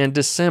 and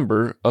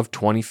December of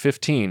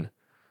 2015.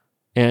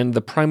 And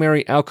the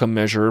primary outcome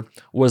measure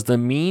was the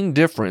mean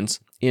difference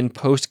in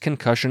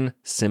post-concussion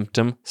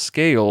symptom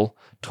scale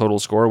total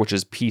score, which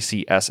is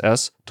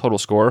PCSS total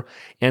score,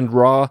 and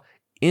raw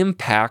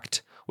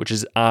impact, which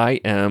is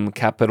IM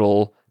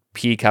capital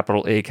P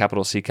capital A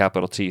capital C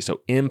capital T.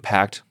 So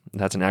impact,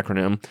 that's an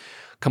acronym,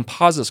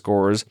 composite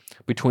scores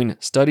between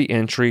study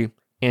entry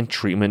and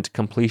treatment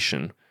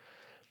completion.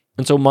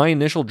 And so my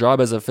initial job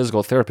as a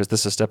physical therapist,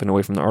 this is stepping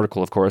away from the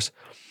article, of course,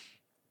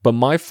 but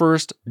my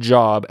first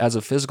job as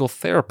a physical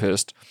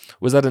therapist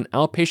was at an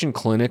outpatient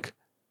clinic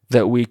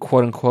that we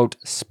quote unquote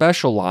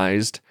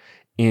specialized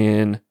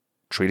in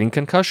treating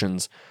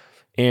concussions.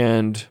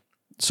 And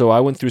so I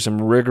went through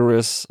some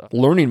rigorous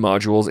learning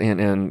modules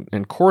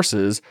and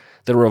courses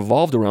that are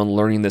evolved around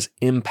learning this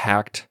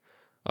impact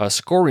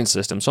scoring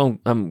system. So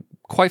I'm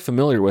quite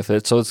familiar with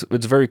it. So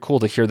it's very cool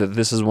to hear that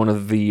this is one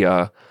of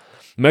the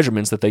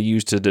measurements that they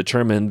use to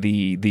determine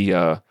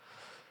the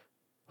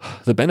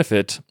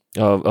benefit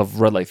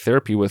of red light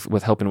therapy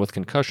with helping with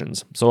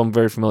concussions. So I'm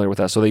very familiar with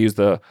that. So they use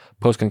the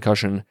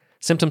post-concussion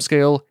symptom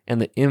scale and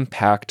the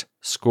impact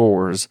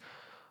scores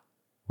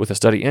with a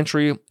study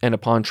entry and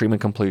upon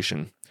treatment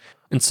completion.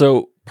 And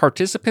so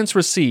participants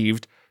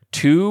received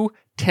 2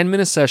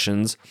 10-minute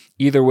sessions,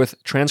 either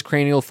with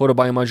transcranial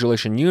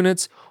photobiomodulation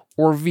units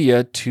or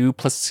via 2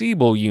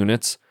 placebo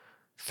units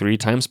 3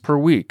 times per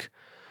week.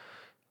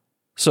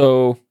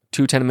 So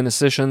 2 10-minute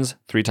sessions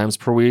 3 times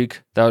per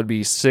week, that would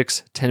be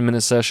 6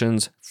 10-minute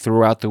sessions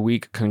throughout the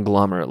week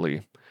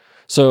conglomerately.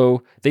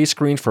 So they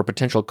screened for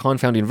potential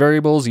confounding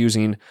variables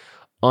using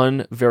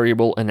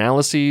unvariable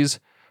analyses.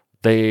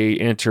 They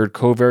entered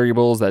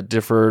covariables that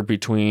differed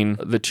between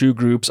the 2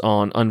 groups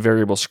on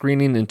unvariable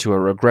screening into a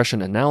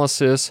regression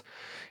analysis.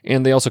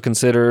 And they also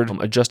considered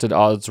adjusted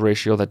odds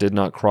ratio that did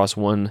not cross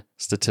 1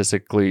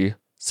 statistically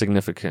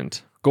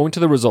significant. Going to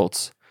the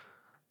results,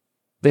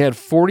 they had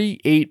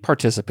 48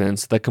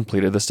 participants that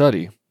completed the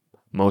study.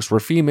 Most were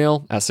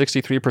female at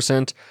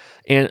 63%,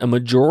 and a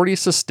majority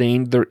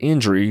sustained their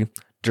injury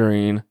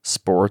during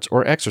sports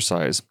or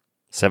exercise,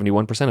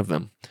 71% of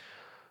them.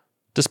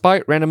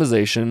 Despite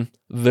randomization,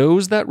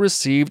 those that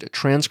received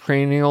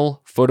transcranial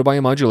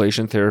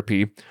photobiomodulation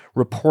therapy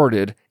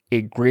reported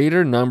a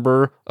greater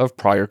number of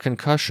prior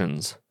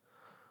concussions.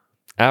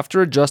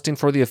 After adjusting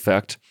for the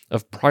effect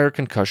of prior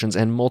concussions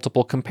and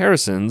multiple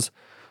comparisons,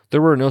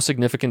 there were no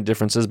significant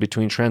differences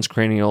between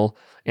transcranial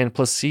and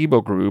placebo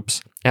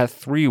groups at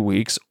 3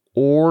 weeks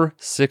or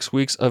 6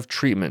 weeks of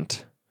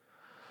treatment.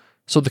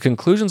 So the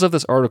conclusions of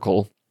this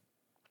article: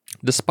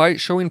 despite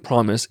showing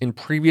promise in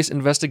previous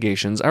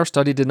investigations, our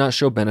study did not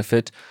show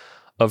benefit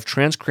of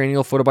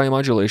transcranial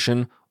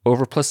photobiomodulation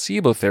over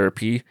placebo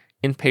therapy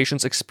in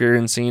patients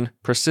experiencing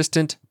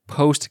persistent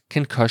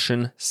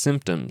post-concussion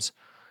symptoms.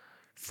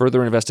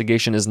 Further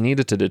investigation is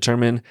needed to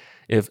determine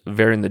if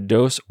varying the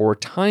dose or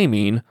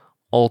timing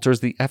alters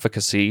the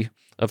efficacy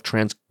of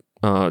transcranial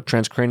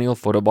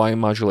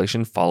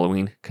photobiomodulation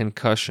following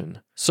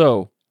concussion.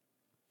 So,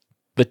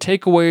 the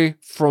takeaway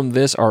from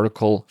this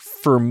article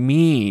for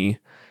me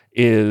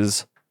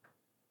is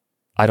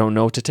I don't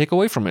know what to take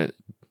away from it.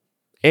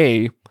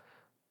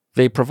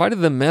 They provided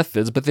the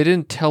methods, but they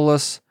didn't tell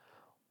us,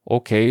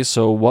 okay,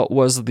 so what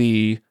was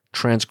the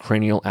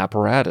transcranial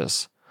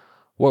apparatus?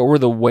 What were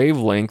the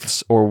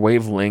wavelengths or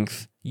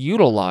wavelength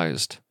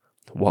utilized?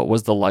 What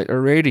was the light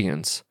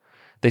irradiance?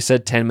 They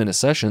said 10-minute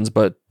sessions,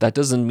 but that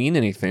doesn't mean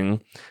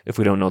anything if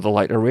we don't know the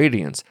light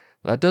irradiance.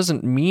 That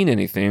doesn't mean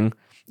anything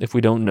if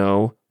we don't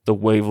know the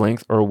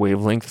wavelength or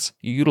wavelengths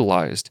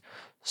utilized.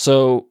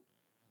 So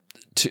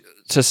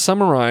to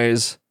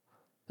summarize,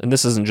 and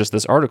this isn't just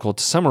this article,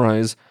 to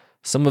summarize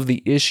some of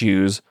the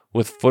issues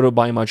with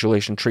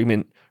photobiomodulation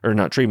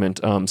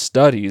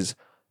studies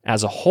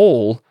as a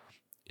whole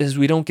is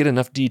we don't get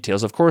enough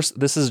details. Of course,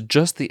 this is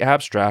just the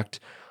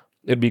abstract.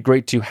 It'd be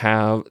great to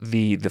have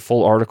the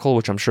full article,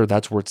 which I'm sure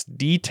that's where it's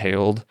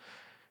detailed.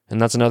 And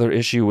that's another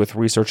issue with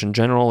research in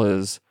general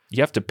is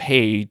you have to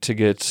pay to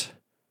get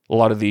a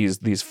lot of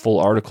these full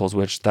articles,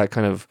 which that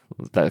kind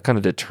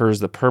of deters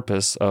the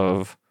purpose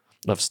of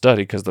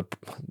study, because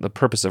the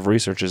purpose of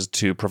research is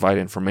to provide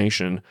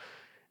information.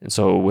 And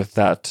so with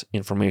that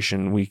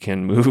information, we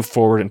can move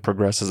forward and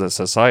progress as a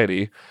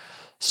society.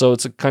 So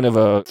it's a kind of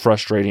a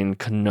frustrating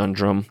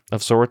conundrum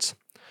of sorts.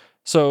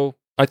 So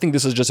I think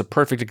this is just a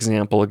perfect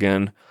example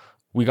again.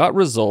 We got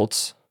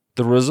results.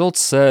 The results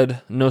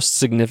said no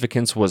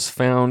significance was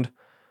found.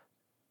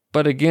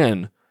 But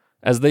again,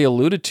 as they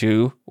alluded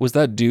to, was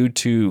that due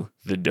to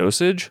the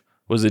dosage?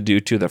 Was it due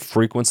to the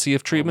frequency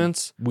of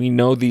treatments? We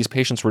know these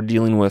patients were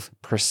dealing with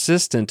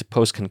persistent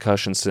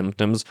post-concussion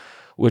symptoms,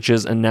 which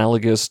is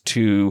analogous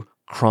to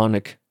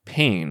chronic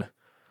pain.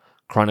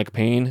 Chronic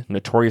pain,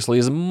 notoriously,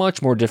 is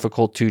much more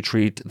difficult to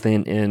treat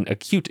than an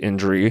acute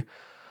injury.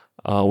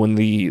 When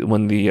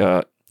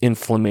the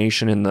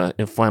inflammation in the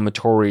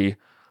inflammatory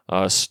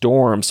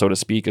storm, so to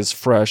speak, is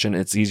fresh and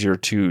it's easier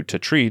to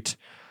treat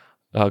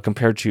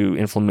compared to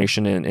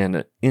inflammation and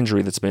an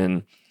injury that's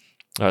been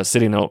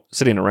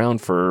sitting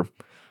around for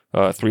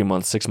 3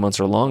 months, 6 months,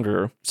 or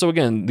longer. So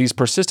again, these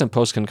persistent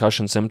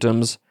post-concussion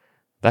symptoms,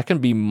 that can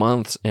be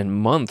months and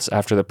months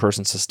after the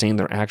person sustained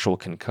their actual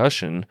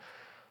concussion.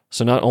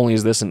 So not only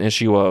is this an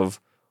issue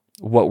of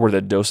what were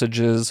the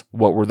dosages,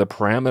 what were the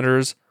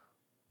parameters,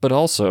 but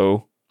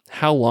also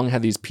how long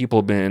had these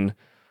people been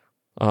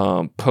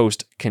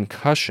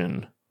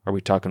post-concussion? Are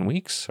we talking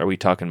weeks? Are we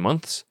talking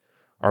months?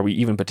 Are we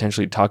even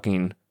potentially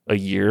talking a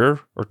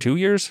year or 2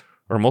 years?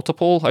 Or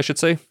multiple, I should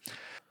say.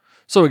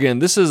 So again,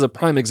 this is a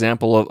prime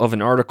example of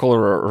an article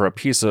or a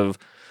piece of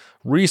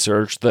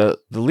research that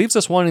leaves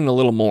us wanting a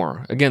little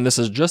more. Again, this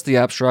is just the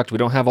abstract. We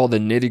don't have all the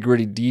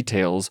nitty-gritty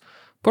details,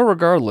 But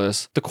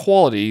regardless, the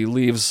quality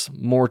leaves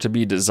more to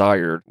be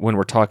desired when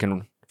we're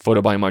talking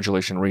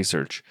photobiomodulation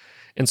research.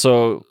 And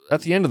so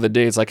at the end of the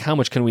day, it's like, how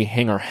much can we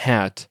hang our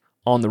hat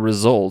on the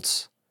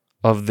results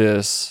of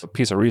this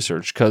piece of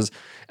research? Because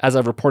as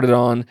I've reported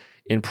on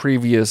in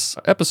previous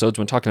episodes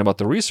when talking about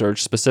the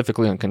research,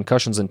 specifically on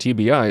concussions and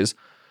TBIs,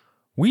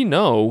 we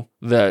know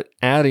that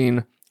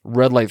adding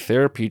red light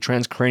therapy,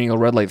 transcranial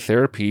red light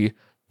therapy,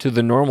 to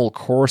the normal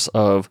course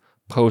of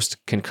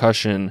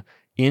post-concussion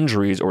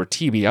injuries or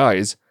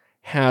TBIs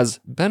has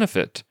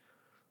benefit.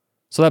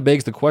 So that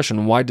begs the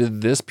question, why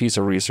did this piece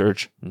of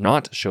research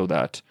not show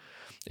that?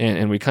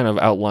 And we kind of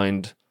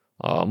outlined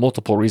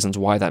multiple reasons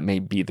why that may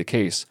be the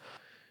case.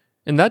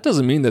 And that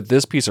doesn't mean that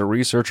this piece of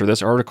research or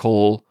this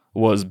article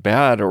was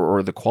bad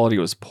or the quality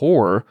was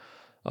poor.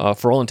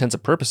 For all intents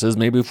and purposes,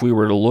 maybe if we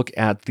were to look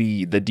at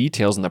the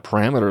details and the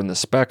parameter and the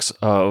specs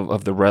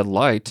of the red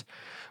light,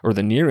 or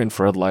the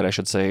near-infrared light, I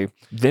should say,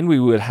 then we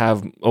would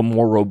have a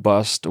more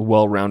robust,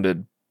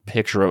 well-rounded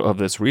picture of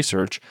this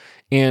research.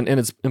 And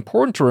it's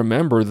important to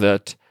remember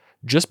that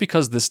just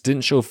because this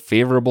didn't show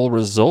favorable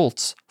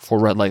results for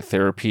red light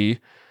therapy,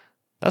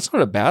 that's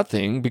not a bad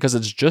thing, because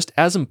it's just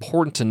as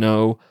important to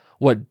know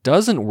what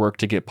doesn't work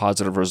to get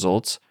positive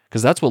results,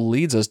 because that's what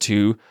leads us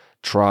to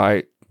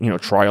trial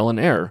and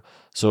error.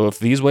 So if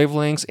these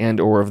wavelengths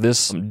and or if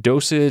this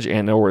dosage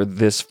and or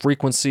this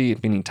frequency,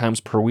 meaning times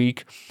per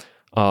week,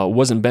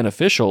 wasn't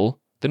beneficial,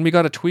 then we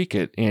got to tweak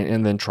it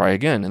and then try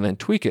again, and then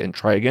tweak it and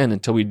try again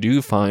until we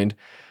do find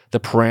the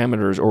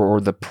parameters or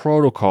the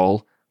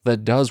protocol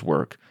that does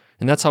work.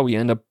 And that's how we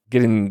end up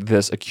getting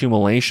this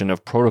accumulation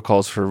of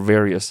protocols for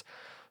various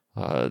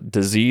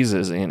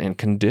diseases and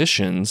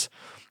conditions.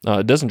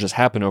 It doesn't just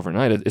happen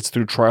overnight. It's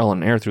through trial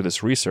and error through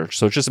this research.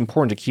 So it's just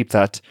important to keep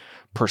that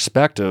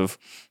perspective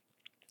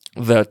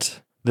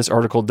that this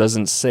article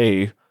doesn't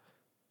say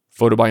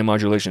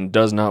photobiomodulation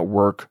does not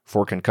work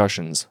for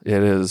concussions.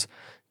 It is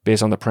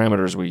based on the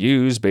parameters we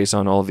use, based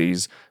on all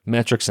these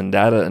metrics and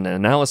data and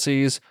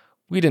analyses.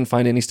 We didn't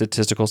find any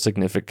statistical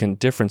significant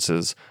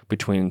differences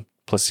between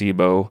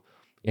placebo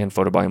and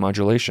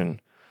photobiomodulation.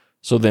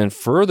 So then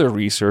further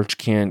research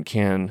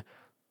can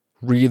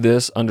read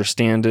this,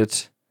 understand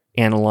it,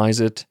 analyze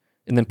it,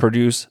 and then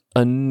produce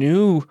a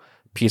new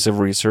piece of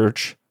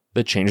research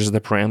that changes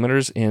the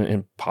parameters,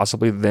 and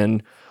possibly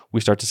then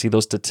we start to see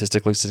those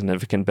statistically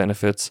significant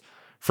benefits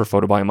for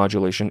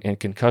photobiomodulation and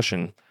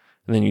concussion.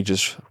 And then you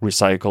just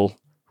recycle,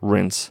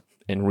 rinse,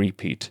 and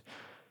repeat.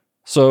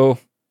 So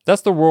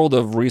that's the world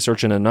of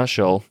research in a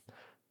nutshell.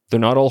 They're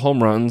not all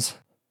home runs,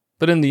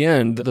 but in the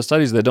end, the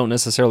studies that don't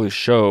necessarily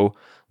show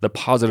the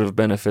positive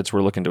benefits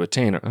we're looking to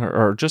attain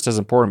are just as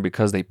important,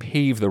 because they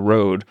pave the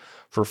road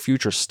for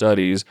future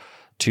studies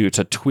to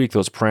tweak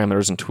those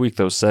parameters and tweak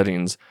those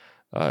settings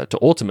to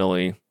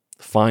ultimately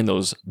find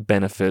those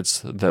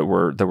benefits that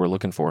we're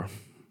looking for.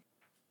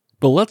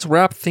 But let's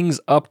wrap things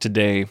up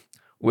today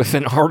with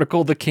an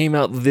article that came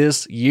out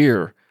this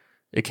year.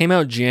 It came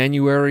out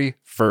January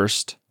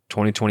 1st,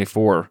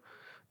 2024.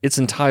 It's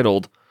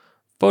entitled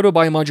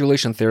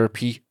Photobiomodulation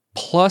Therapy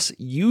Plus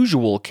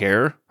Usual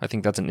Care. I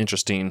think that's an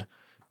interesting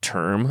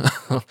term.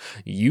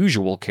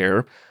 Usual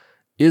care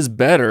is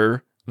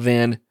better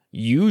than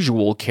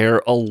usual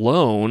care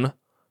alone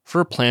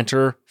for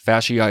plantar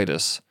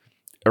fasciitis,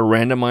 a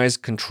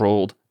randomized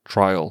controlled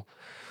trial.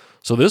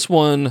 So this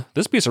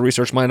piece of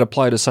research might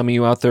apply to some of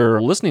you out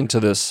there listening to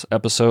this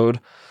episode,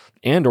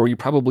 and or you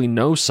probably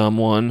know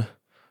someone,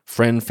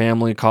 friend,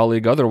 family,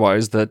 colleague,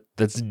 otherwise,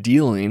 that's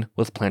dealing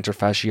with plantar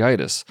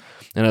fasciitis.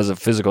 And as a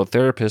physical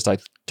therapist, I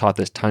taught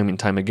this time and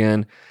time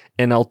again,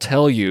 and I'll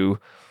tell you,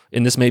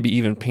 and this may be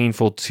even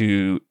painful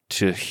to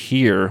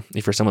hear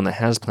if you're someone that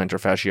has plantar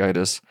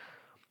fasciitis,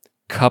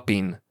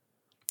 cupping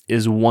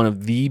is one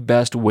of the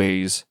best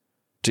ways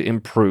to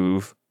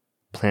improve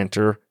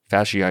plantar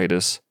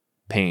fasciitis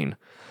pain.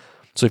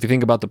 So if you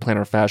think about the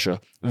plantar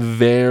fascia,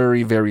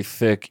 very, very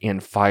thick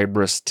and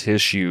fibrous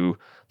tissue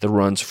that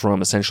runs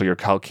from essentially your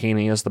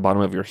calcaneus, the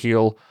bottom of your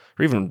heel,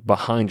 or even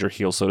behind your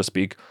heel, so to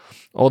speak,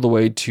 all the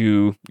way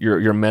to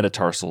your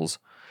metatarsals.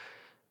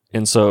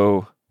 And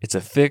so it's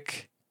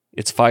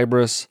it's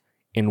fibrous,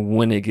 and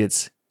when it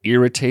gets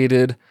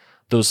irritated,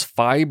 those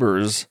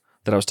fibers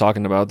that I was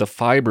talking about, the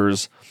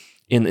fibers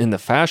in the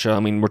fascia, I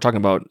mean, we're talking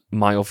about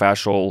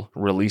myofascial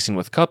releasing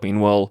with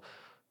cupping. Well,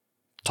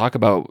 talk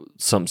about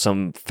some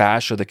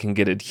fascia that can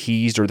get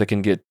adhesed or that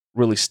can get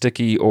really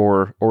sticky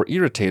or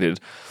irritated.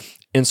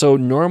 And so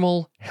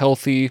normal,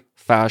 healthy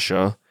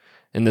fascia,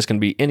 and this can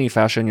be any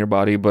fascia in your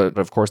body, but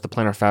of course the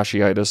plantar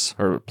fasciitis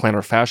or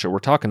plantar fascia we're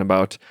talking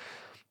about,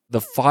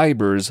 the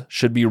fibers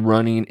should be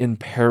running in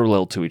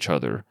parallel to each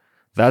other.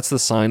 That's the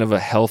sign of a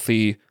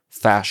healthy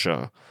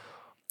fascia.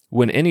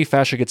 When any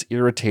fascia gets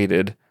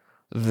irritated,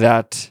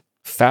 that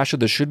fascia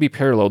that should be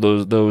parallel,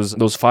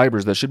 those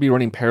fibers that should be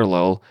running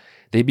parallel,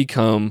 they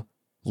become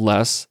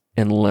less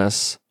and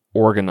less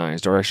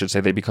organized, or I should say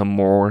they become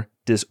more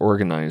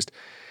disorganized.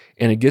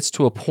 And it gets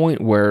to a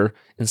point where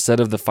instead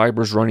of the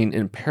fibers running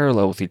in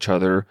parallel with each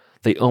other,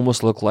 they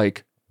almost look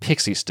like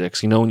pixie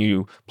sticks. You know, when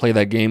you play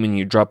that game and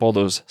you drop all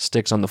those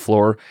sticks on the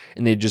floor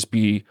and they'd just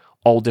be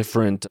all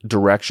different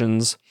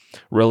directions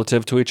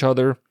relative to each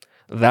other.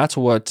 That's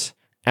what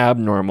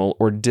abnormal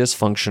or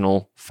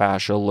dysfunctional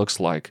fascia looks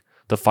like.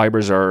 The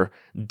fibers are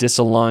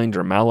disaligned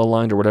or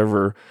malaligned or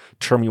whatever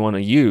term you want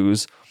to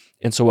use.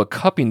 And so what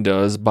cupping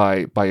does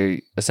by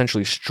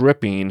essentially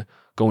stripping,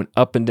 going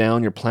up and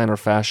down your plantar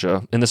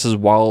fascia, and this is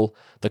while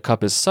the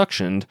cup is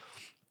suctioned,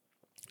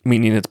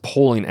 meaning it's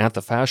pulling at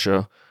the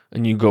fascia,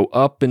 and you go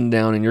up and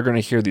down and you're going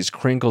to hear these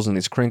crinkles and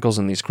these crinkles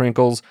and these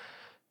crinkles.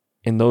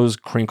 And those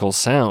crinkle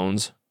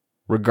sounds,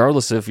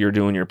 regardless if you're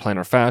doing your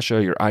plantar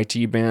fascia, your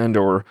IT band,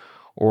 or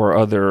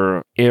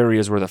other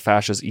areas where the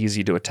fascia is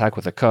easy to attack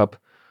with a cup,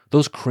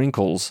 those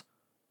crinkles,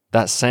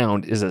 that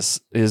sound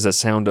is a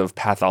sound of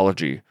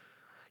pathology.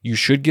 You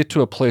should get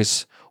to a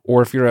place,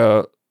 or if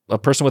you're a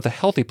person with a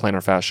healthy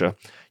plantar fascia,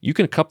 you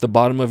can cup the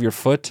bottom of your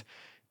foot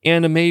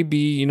and it may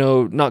be,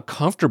 not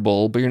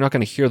comfortable, but you're not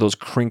going to hear those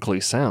crinkly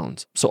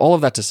sounds. So all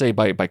of that to say,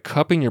 by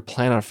cupping your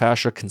plantar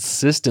fascia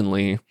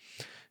consistently,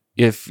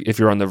 if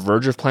you're on the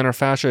verge of plantar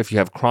fascia, if you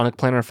have chronic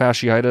plantar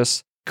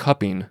fasciitis,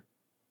 cupping,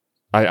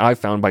 I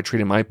found by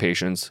treating my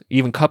patients,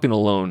 even cupping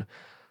alone,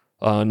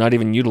 not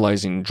even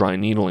utilizing dry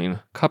needling,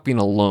 cupping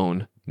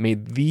alone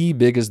made the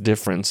biggest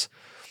difference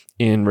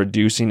in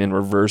reducing and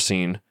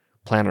reversing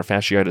plantar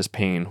fasciitis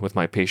pain with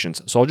my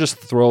patients. So I'll just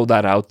throw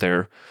that out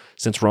there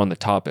since we're on the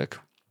topic.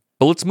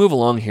 But let's move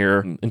along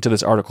here into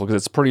this article because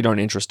it's pretty darn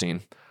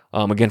interesting.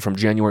 Again, from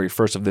January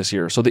 1st of this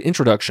year. So the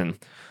introduction,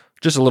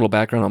 just a little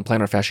background on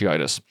plantar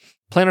fasciitis.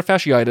 Plantar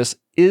fasciitis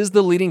is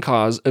the leading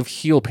cause of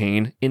heel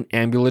pain in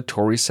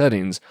ambulatory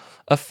settings,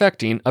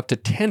 affecting up to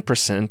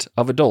 10%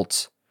 of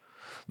adults.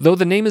 Though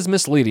the name is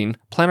misleading,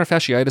 plantar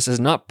fasciitis is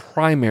not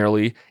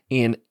primarily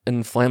an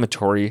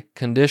inflammatory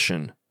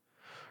condition.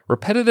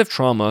 Repetitive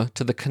trauma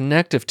to the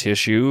connective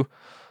tissue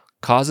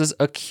causes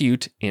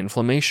acute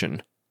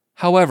inflammation.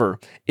 However,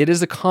 it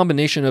is a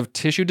combination of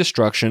tissue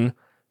destruction,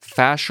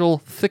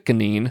 fascial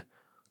thickening,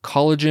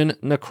 collagen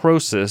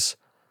necrosis,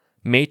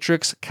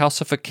 matrix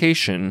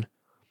calcification,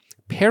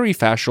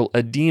 perifascial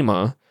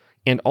edema,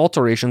 and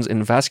alterations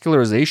in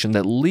vascularization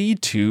that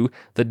lead to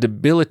the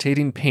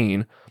debilitating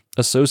pain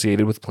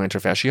associated with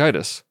plantar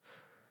fasciitis.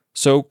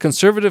 So,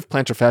 conservative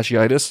plantar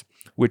fasciitis,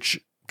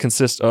 which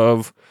consists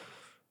of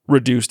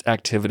reduced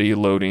activity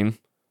loading,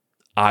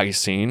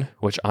 icing,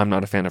 which I'm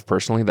not a fan of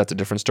personally, that's a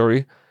different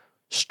story,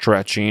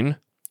 stretching,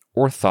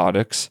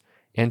 orthotics,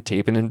 and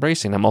taping and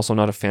bracing. I'm also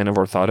not a fan of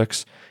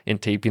orthotics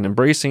and taping and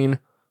bracing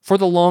for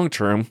the long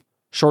term.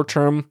 Short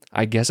term,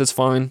 I guess it's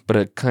fine, but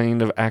it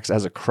kind of acts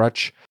as a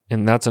crutch.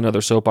 And that's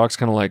another soapbox,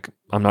 kind of like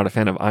I'm not a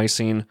fan of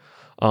icing.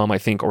 I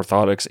think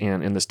orthotics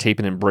and this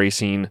taping and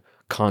bracing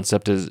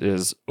concept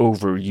is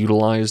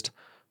overutilized.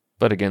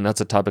 But again,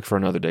 that's a topic for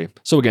another day.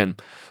 So again,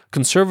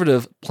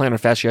 conservative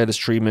plantar fasciitis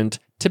treatment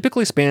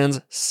typically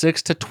spans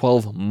 6 to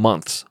 12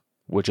 months,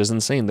 which is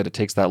insane that it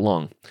takes that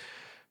long.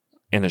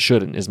 And it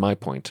shouldn't, is my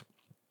point.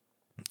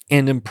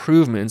 And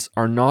improvements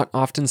are not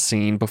often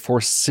seen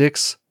before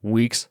 6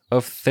 weeks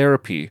of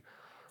therapy.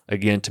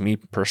 Again, to me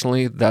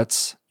personally,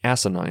 that's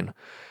asinine.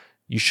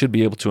 You should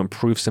be able to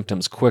improve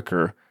symptoms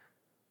quicker.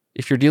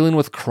 If you're dealing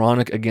with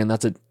chronic, again,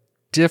 that's a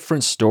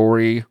different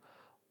story.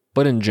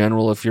 But in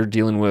general, if you're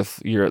dealing with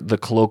the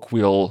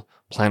colloquial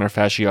plantar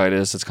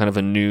fasciitis, it's kind of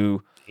a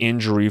new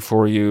injury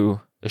for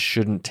you. It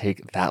shouldn't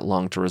take that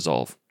long to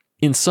resolve.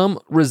 In some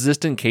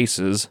resistant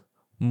cases,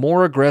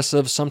 more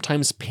aggressive,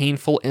 sometimes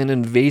painful and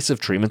invasive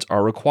treatments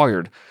are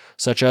required,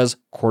 such as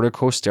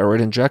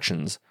corticosteroid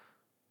injections.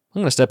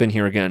 I'm going to step in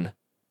here again.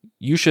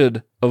 You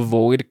should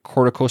avoid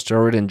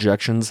corticosteroid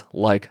injections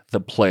like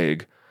the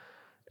plague.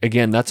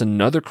 Again, that's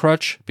another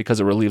crutch because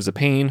it relieves the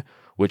pain,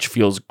 which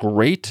feels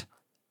great,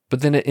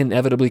 but then it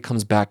inevitably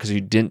comes back because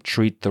you didn't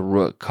treat the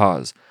root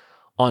cause.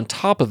 On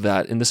top of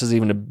that, and this is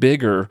even a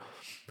bigger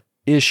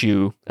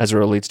issue as it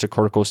relates to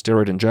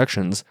corticosteroid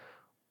injections,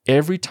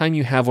 every time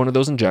you have one of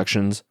those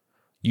injections,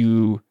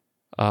 you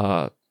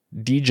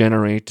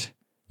accelerate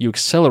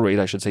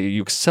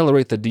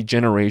the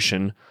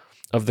degeneration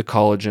of the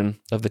collagen,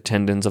 of the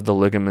tendons, of the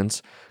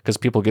ligaments, because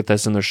people get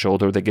this in their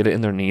shoulder, they get it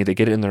in their knee, they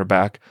get it in their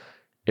back.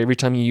 Every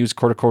time you use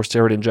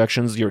corticosteroid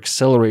injections, you're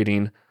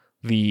accelerating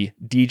the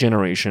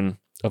degeneration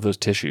of those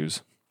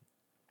tissues.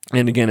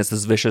 And again, it's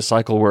this vicious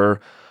cycle where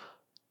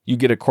you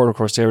get a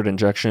corticosteroid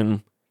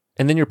injection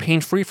and then you're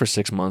pain-free for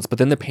 6 months, but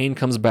then the pain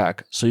comes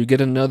back. So you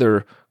get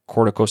another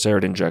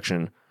corticosteroid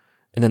injection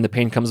and then the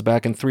pain comes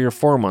back in 3 or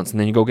 4 months and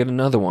then you go get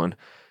another one.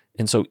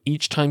 And so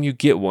each time you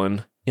get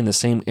one in the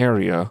same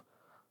area,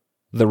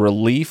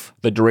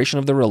 the duration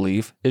of the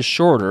relief is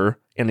shorter.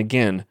 And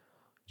again,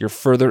 you're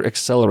further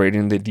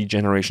accelerating the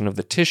degeneration of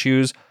the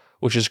tissues,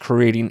 which is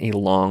creating a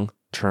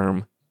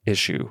long-term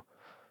issue.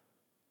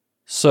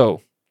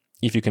 So,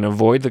 if you can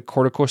avoid the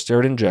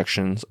corticosteroid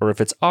injections, or if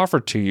it's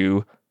offered to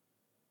you,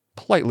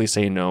 politely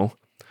say no.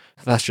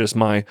 That's just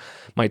my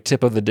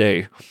tip of the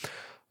day.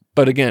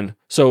 But again,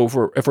 so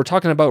if we're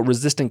talking about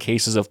resistant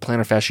cases of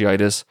plantar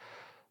fasciitis,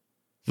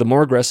 the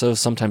more aggressive,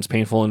 sometimes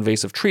painful,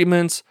 invasive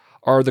treatments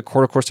are the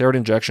corticosteroid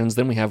injections.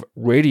 Then we have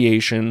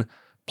radiation,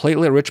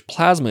 platelet-rich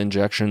plasma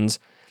injections,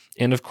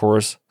 and of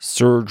course,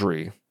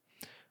 surgery.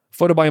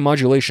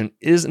 Photobiomodulation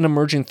is an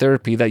emerging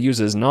therapy that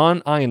uses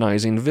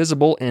non-ionizing,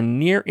 visible, and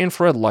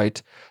near-infrared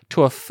light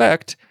to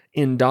affect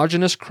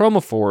endogenous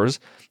chromophores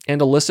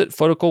and elicit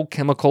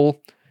photochemical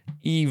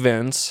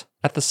events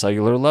at the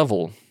cellular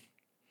level.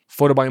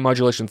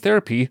 Photobiomodulation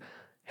therapy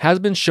has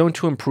been shown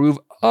to improve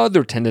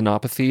other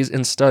tendinopathies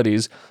in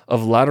studies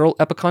of lateral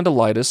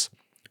epicondylitis,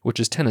 which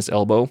is tennis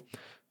elbow,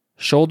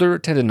 shoulder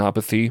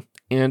tendinopathy,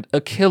 and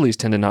Achilles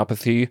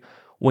tendinopathy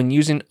when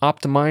using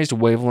optimized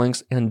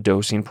wavelengths and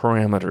dosing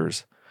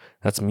parameters.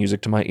 That's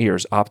music to my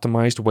ears,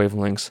 optimized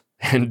wavelengths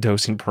and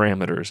dosing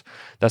parameters.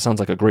 That sounds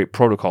like a great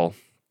protocol.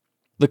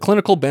 The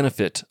clinical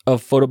benefit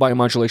of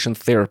photobiomodulation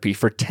therapy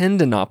for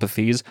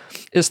tendinopathies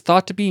is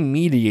thought to be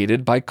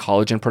mediated by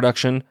collagen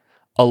production,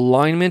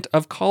 alignment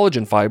of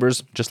collagen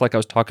fibers, just like I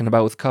was talking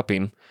about with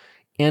cupping,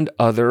 and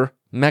other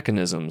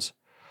mechanisms.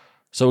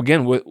 So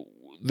again,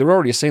 they're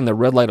already saying that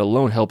red light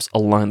alone helps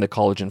align the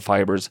collagen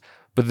fibers,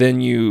 but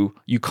then you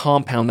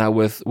compound that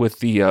with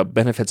the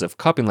benefits of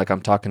cupping, like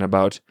I'm talking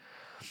about,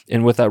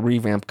 and with that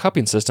revamped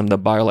cupping system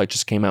that BioLite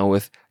just came out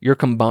with, you're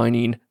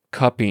combining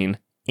cupping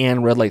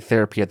and red light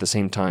therapy at the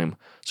same time.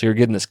 So you're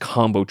getting this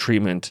combo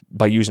treatment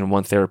by using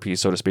one therapy,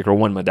 so to speak, or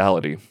one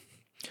modality.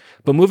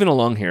 But moving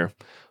along here,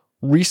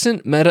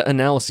 recent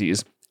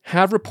meta-analyses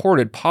have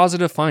reported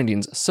positive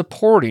findings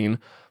supporting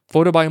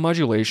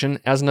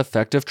photobiomodulation as an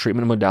effective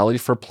treatment modality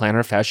for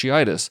plantar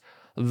fasciitis,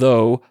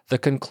 though the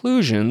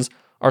conclusions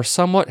are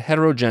somewhat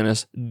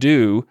heterogeneous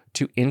due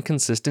to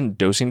inconsistent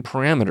dosing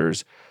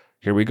parameters.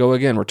 Here we go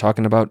again. We're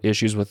talking about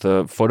issues with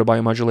the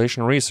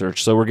photobiomodulation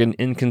research. So we're getting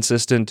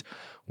inconsistent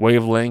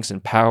wavelengths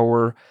and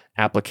power,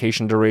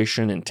 application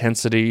duration,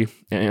 intensity,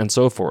 and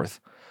so forth.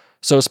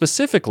 So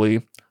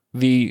specifically,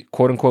 the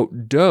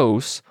quote-unquote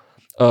dose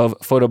of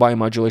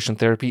photobiomodulation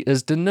therapy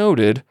is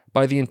denoted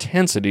by the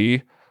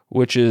intensity,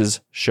 which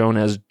is shown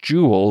as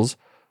joules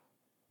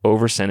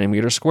over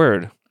centimeter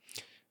squared.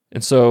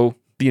 And so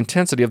the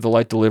intensity of the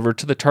light delivered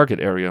to the target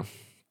area.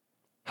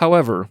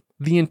 However,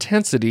 the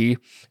intensity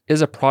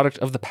is a product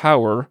of the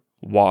power,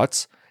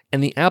 watts,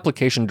 and the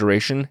application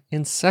duration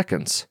in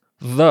seconds.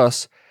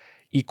 Thus,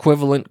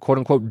 equivalent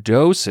quote-unquote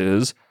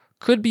doses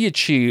could be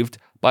achieved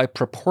by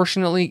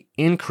proportionally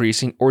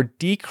increasing or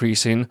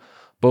decreasing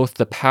both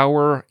the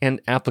power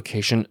and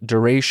application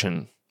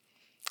duration.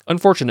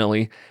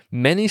 Unfortunately,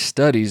 many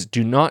studies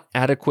do not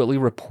adequately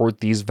report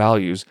these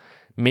values,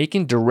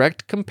 making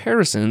direct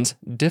comparisons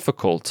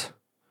difficult.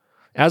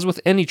 As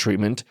with any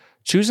treatment,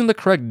 choosing the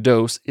correct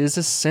dose is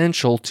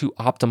essential to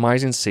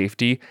optimizing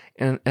safety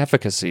and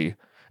efficacy.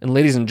 And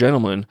ladies and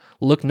gentlemen,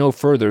 look no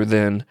further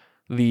than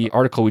the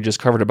article we just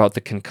covered about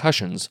the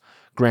concussions.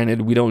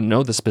 Granted, we don't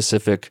know the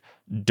specific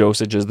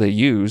dosages they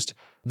used.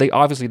 They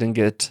obviously didn't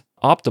get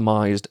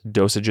optimized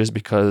dosages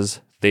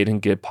because they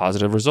didn't get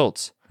positive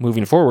results.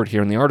 Moving forward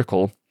here in the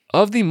article,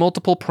 of the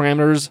multiple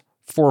parameters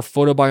for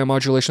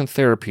photobiomodulation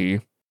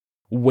therapy,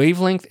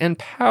 wavelength and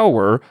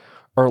power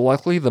are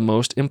likely the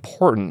most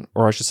important,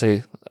 or I should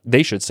say,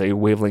 they should say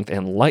wavelength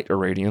and light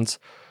irradiance,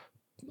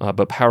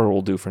 but power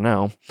will do for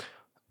now,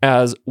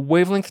 as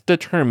wavelength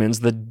determines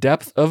the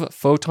depth of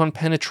photon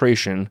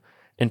penetration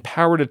and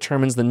power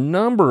determines the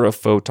number of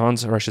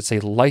photons, or I should say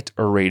light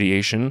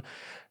irradiation,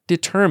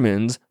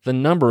 determines the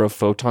number of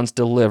photons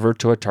delivered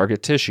to a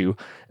target tissue.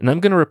 And I'm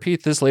going to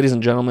repeat this, ladies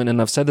and gentlemen,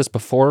 and I've said this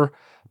before,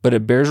 but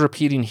it bears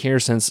repeating here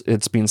since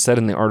it's being said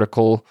in the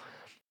article,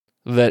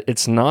 that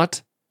it's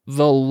not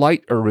the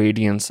light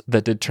irradiance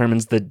that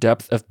determines the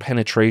depth of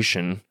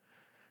penetration.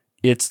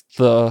 It's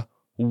the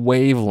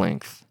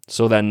wavelength.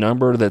 So that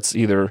number that's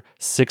either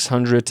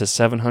 600 to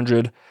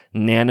 700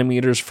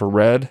 nanometers for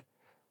red,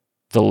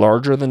 the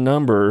larger the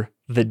number,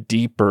 the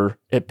deeper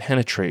it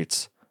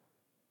penetrates,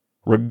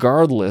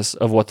 regardless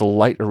of what the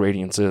light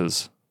irradiance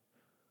is.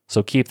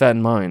 So keep that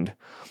in mind.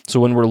 So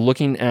when we're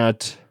looking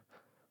at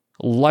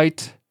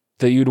light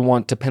that you'd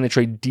want to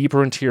penetrate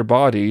deeper into your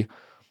body,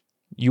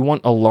 you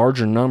want a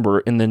larger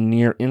number in the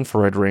near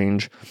infrared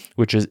range,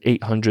 which is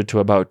 800 to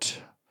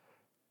about,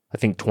 I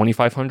think,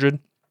 2500.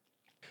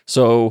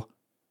 So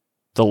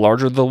the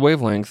larger the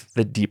wavelength,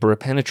 the deeper it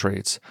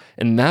penetrates.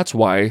 And that's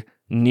why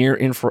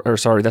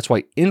that's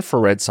why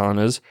infrared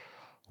saunas,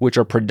 which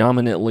are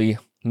predominantly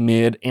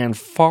mid and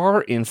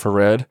far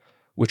infrared,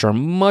 which are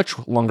much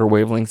longer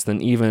wavelengths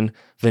than even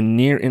the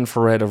near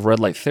infrared of red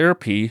light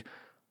therapy.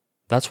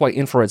 That's why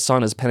infrared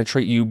saunas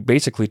penetrate you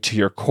basically to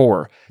your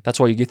core. That's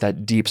why you get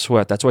that deep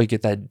sweat. That's why you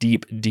get that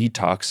deep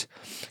detox,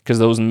 because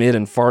those mid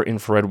and far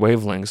infrared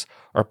wavelengths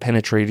are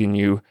penetrating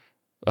you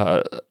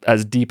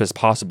as deep as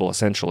possible,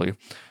 essentially.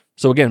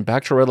 So again,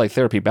 back to red light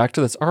therapy, back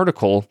to this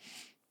article,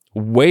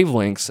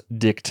 wavelengths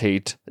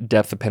dictate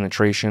depth of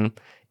penetration,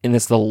 and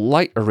it's the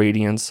light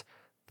irradiance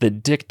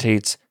that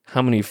dictates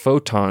how many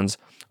photons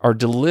are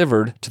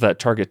delivered to that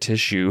target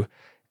tissue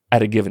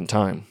at a given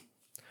time.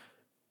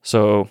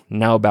 So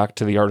now back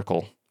to the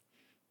article.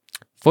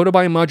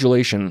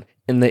 Photobiomodulation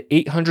in the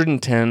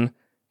 810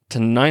 to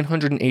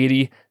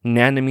 980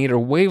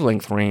 nanometer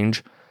wavelength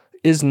range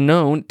is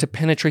known to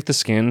penetrate the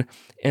skin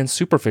and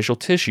superficial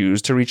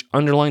tissues to reach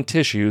underlying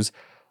tissues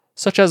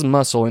such as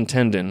muscle and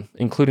tendon,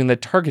 including the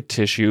target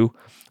tissue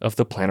of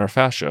the plantar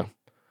fascia.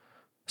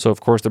 So,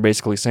 of course, they're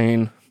basically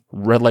saying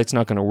red light's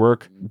not going to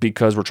work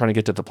because we're trying to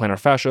get to the plantar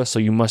fascia, so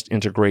you must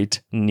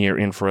integrate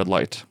near-infrared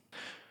light.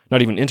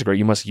 Not even integrate,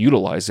 you must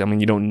utilize. I mean,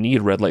 you don't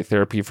need red light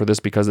therapy for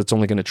this because it's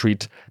only going to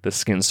treat the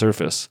skin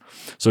surface.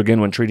 So again,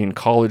 when treating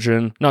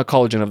collagen, not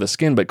collagen of the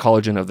skin, but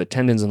collagen of the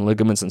tendons and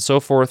ligaments and so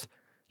forth,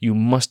 you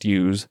must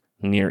use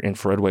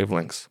near-infrared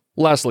wavelengths.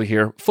 Lastly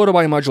here,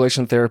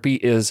 photobiomodulation therapy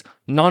is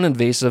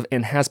non-invasive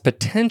and has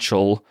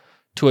potential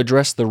to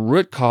address the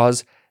root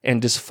cause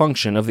and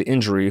dysfunction of the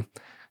injury,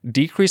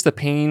 decrease the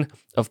pain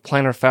of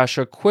plantar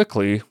fasciitis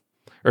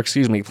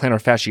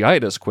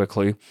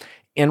quickly,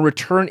 and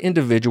return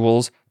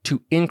individuals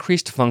to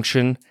increased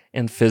function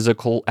and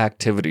physical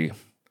activity.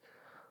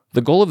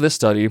 The goal of this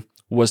study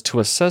was to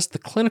assess the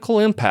clinical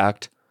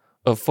impact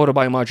of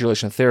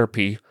photobiomodulation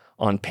therapy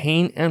on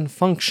pain and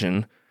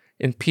function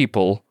in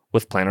people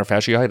with plantar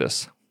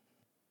fasciitis.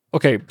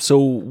 Okay,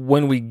 so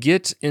when we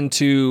get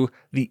into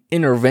the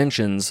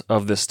interventions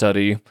of this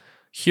study,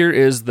 here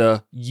is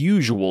the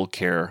usual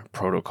care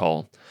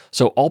protocol.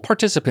 So all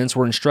participants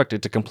were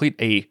instructed to complete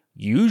a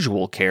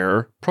usual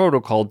care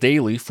protocol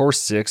daily for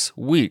 6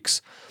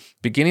 weeks,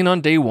 beginning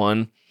on day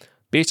 1,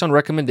 based on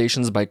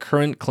recommendations by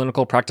current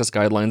clinical practice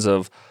guidelines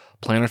of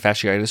plantar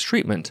fasciitis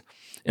treatment.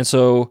 And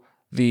so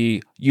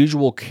the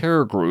usual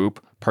care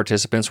group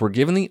participants were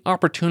given the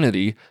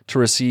opportunity to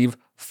receive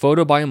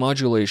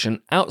photobiomodulation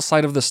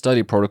outside of the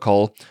study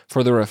protocol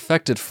for their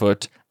affected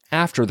foot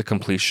after the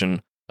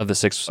completion of the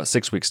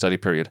six-week study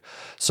period.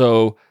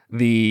 So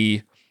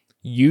the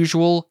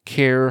usual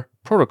care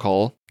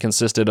protocol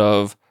consisted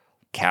of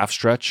calf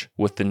stretch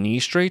with the knee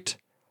straight,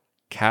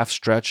 calf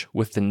stretch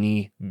with the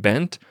knee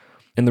bent.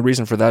 And the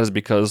reason for that is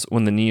because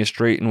when the knee is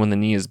straight and when the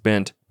knee is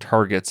bent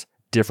targets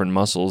different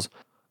muscles.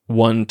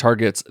 One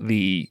targets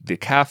the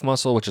calf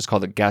muscle, which is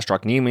called the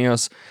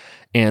gastrocnemius,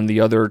 and the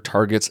other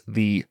targets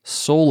the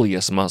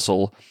soleus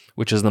muscle,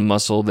 which is the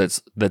muscle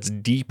that's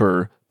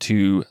deeper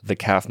to the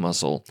calf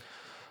muscle.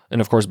 And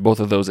of course, both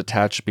of those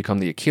attach become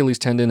the Achilles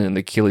tendon, and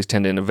the Achilles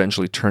tendon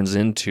eventually turns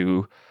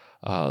into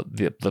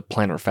the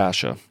plantar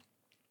fascia.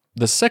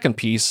 The second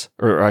piece,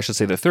 or I should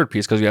say the third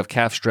piece, because you have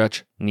calf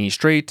stretch, knee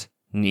straight,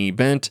 knee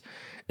bent,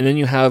 and then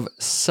you have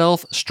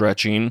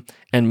self-stretching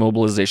and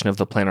mobilization of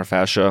the plantar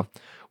fascia,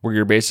 where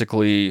you're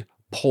basically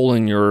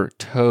pulling your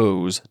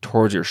toes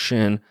towards your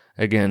shin.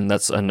 Again,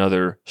 that's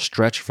another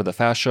stretch for the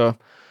fascia.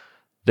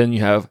 Then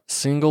you have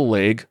single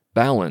leg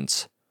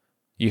balance.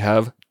 You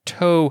have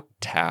toe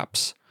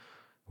taps,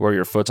 where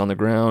your foot's on the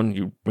ground,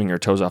 you bring your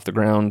toes off the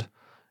ground,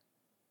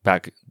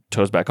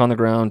 toes back on the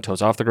ground,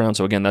 toes off the ground.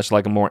 So again, that's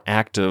like a more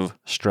active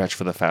stretch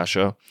for the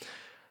fascia.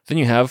 Then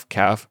you have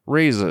calf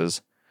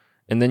raises.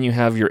 And then you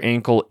have your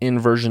ankle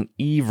inversion,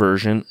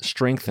 eversion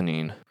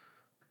strengthening.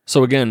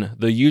 So again,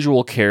 the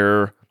usual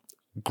care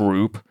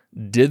group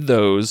did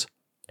those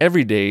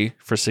every day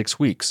for 6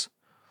 weeks.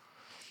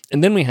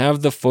 And then we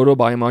have the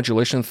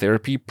photobiomodulation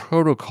therapy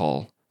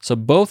protocol. So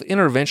both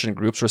intervention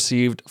groups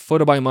received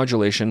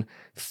photobiomodulation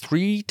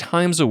 3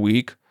 times a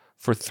week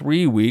for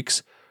 3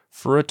 weeks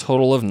for a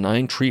total of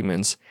 9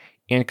 treatments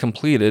and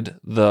completed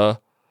the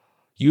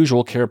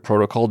usual care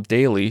protocol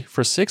daily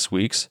for 6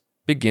 weeks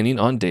beginning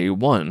on day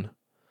 1.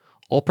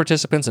 All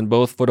participants in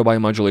both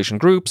photobiomodulation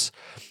groups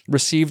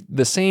received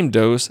the same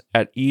dose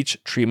at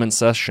each treatment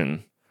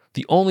session.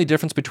 The only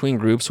difference between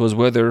groups was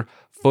whether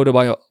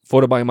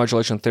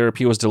photobiomodulation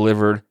therapy was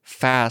delivered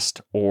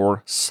fast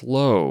or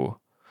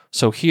slow.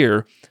 So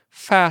here,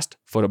 fast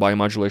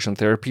photobiomodulation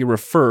therapy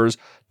refers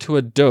to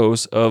a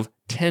dose of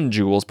 10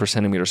 joules per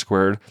centimeter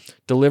squared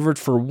delivered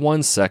for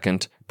 1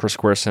 second per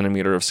square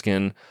centimeter of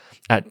skin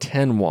at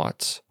 10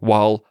 watts,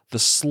 while the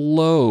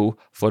slow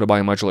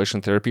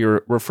photobiomodulation therapy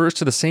refers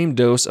to the same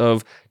dose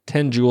of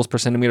 10 joules per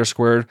centimeter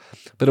squared,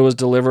 but it was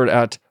delivered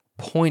at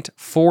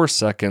 0.4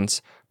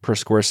 seconds per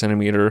square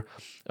centimeter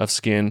of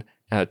skin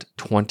at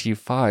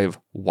 25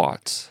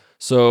 watts.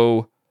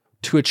 So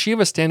to achieve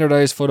a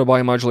standardized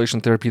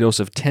photobiomodulation therapy dose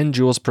of 10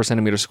 joules per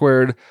centimeter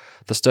squared,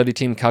 the study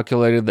team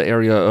calculated the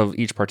area of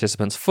each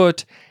participant's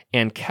foot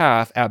and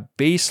calf at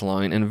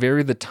baseline and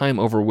varied the time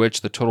over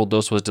which the total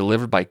dose was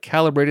delivered by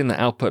calibrating the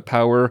output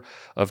power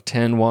of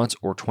 10 watts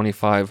or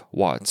 25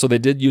 watts. So they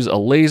did use a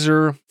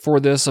laser for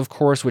this, of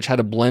course, which had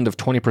a blend of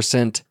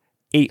 20%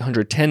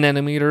 810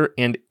 nanometer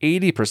and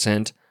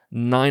 80%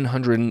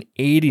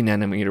 980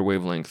 nanometer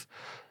wavelength.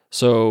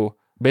 So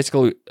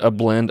basically a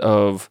blend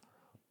of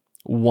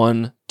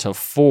 1 to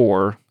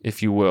 4,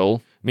 if you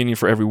will, meaning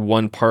for every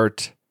 1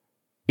 part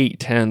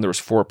 810, there was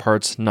 4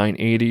 parts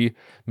 980,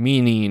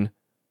 meaning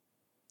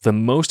the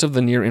most of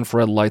the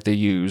near-infrared light they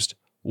used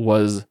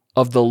was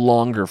of the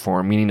longer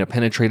form, meaning it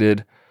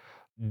penetrated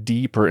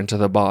deeper into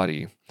the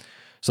body.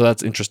 So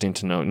that's interesting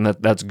to note, and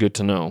that's good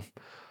to know.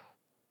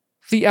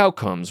 The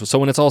outcomes. So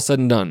when it's all said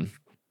and done,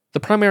 the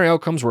primary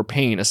outcomes were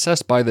pain,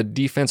 assessed by the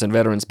Defense and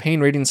Veterans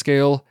Pain Rating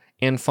Scale,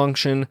 and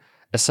function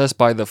assessed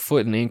by the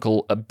foot and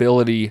ankle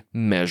ability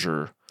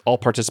measure. All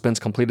participants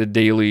completed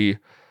daily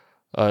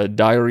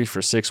diary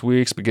for 6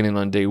 weeks, beginning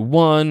on day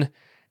 1.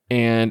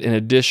 And in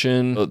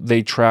addition,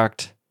 they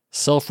tracked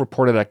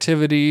self-reported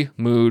activity,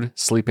 mood,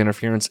 sleep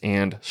interference,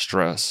 and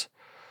stress.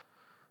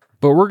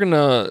 But we're going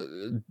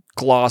to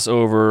gloss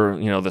over,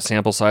 the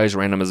sample size,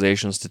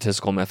 randomization,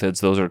 statistical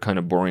methods. Those are kind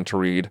of boring to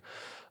read.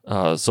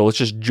 So let's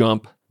just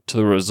jump to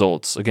the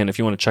results. Again, if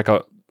you want to check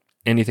out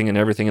anything and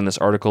everything in this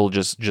article,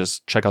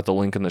 just check out the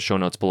link in the show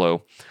notes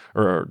below,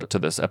 or to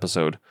this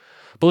episode.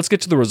 But let's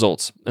get to the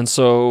results. And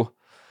so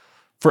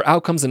for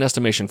outcomes and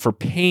estimation, for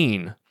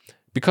pain,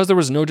 because there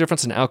was no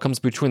difference in outcomes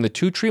between the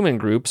two treatment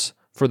groups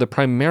for the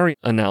primary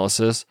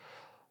analysis,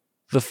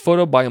 the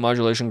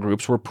photobiomodulation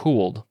groups were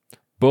pooled.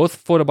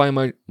 Both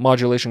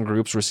photobiomodulation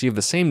groups received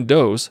the same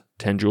dose,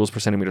 10 joules per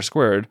centimeter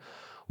squared,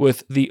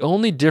 with the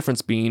only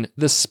difference being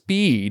the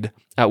speed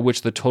at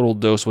which the total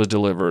dose was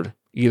delivered,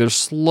 either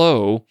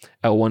slow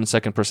at 1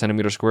 second per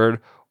centimeter squared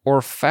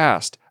or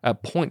fast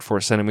at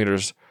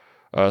 0.4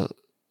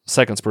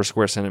 seconds per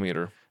square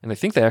centimeter. And I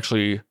think they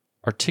actually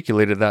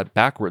articulated that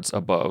backwards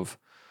above.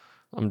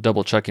 I'm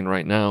double checking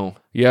right now.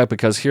 Yeah,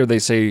 because here they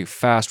say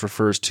fast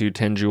refers to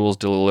 10 joules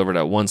delivered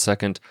at 1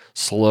 second.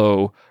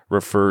 Slow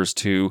refers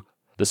to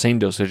the same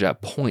dosage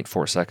at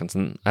 0.4 seconds.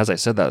 And as I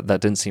said, that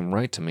didn't seem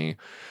right to me.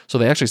 So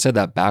they actually said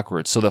that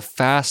backwards. So the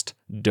fast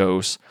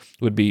dose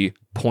would be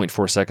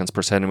 0.4 seconds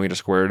per centimeter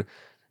squared,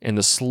 and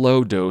the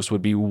slow dose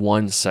would be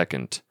 1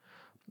 second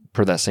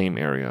per that same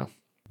area.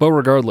 But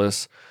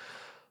regardless,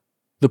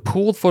 the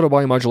pooled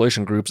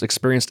photobiomodulation groups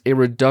experienced a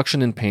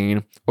reduction in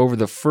pain over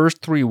the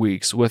first 3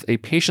 weeks, with a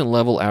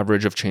patient-level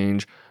average of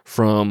change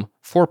from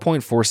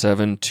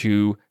 4.47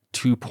 to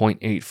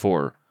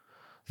 2.84.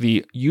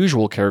 The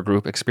usual care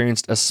group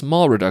experienced a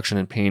small reduction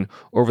in pain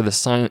over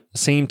the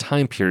same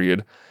time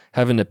period,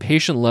 having a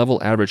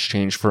patient-level average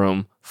change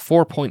from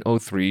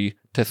 4.03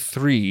 to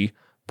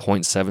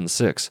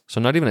 3.76. So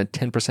not even a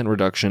 10%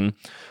 reduction,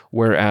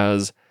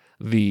 whereas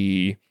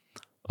the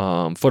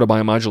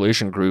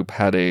photobiomodulation group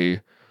had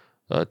a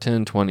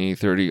 10, 20,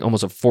 30,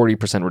 almost a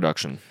 40%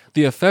 reduction.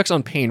 The effects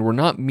on pain were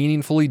not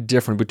meaningfully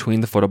different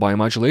between the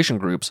photobiomodulation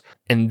groups,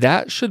 and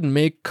that should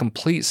make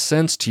complete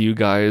sense to you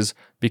guys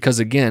because,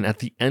 again, at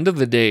the end of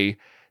the day,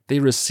 they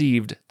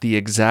received the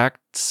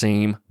exact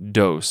same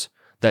dose,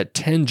 that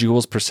 10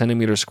 joules per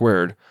centimeter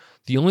squared.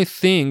 The only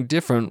thing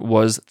different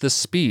was the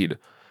speed.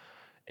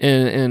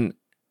 And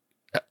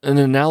an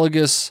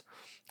analogous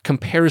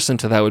comparison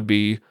to that would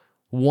be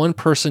one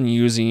person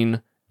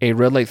using a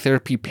red light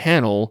therapy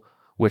panel,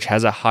 which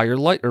has a higher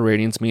light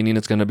irradiance, meaning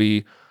it's going to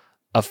be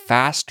a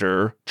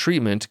faster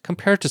treatment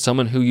compared to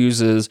someone who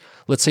uses,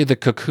 let's say, the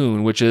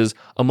Cocoon, which is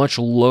a much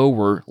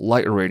lower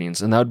light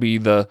irradiance. And that would be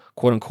the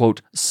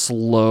quote-unquote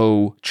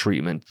slow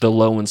treatment, the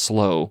low and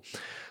slow.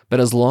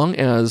 But as long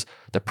as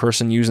the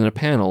person using a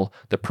panel,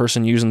 the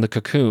person using the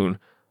Cocoon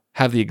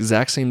have the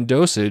exact same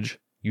dosage,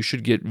 you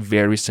should get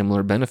very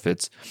similar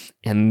benefits.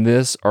 And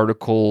this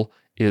article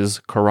is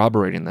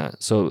corroborating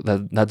that. So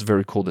that's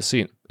very cool to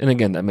see. And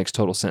again, that makes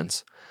total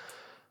sense.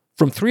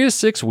 From 3 to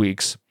 6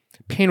 weeks,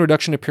 pain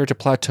reduction appeared to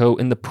plateau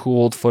in the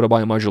pooled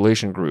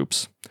photobiomodulation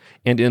groups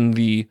and in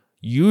the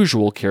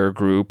usual care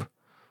group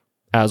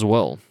as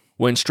well.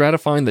 When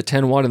stratifying the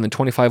 10 watt and the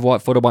 25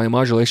 watt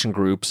photobiomodulation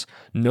groups,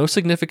 no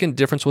significant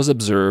difference was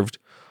observed,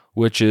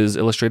 which is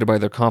illustrated by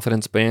their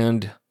confidence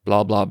band,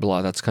 blah, blah,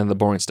 blah. That's kind of the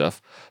boring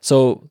stuff.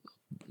 So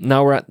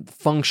now we're at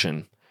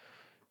function.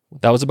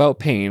 That was about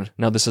pain.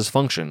 Now this is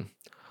function.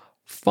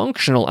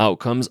 Functional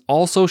outcomes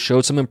also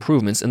showed some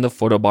improvements in the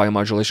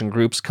photobiomodulation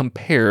groups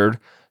compared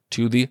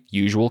to the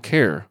usual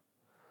care.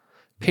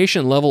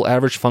 Patient-level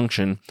average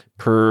function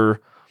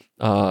per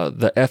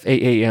the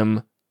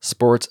FAAM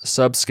sports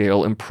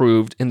subscale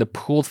improved in the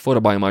pooled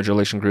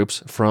photobiomodulation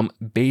groups from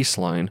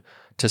baseline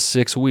to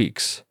 6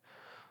 weeks.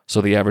 So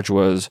the average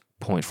was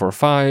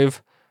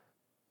 0.45,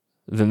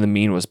 then the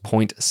mean was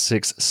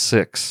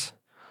 0.66,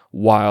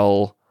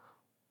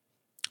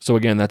 so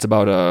again, that's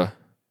about a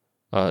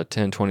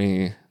 10,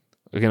 20,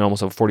 again,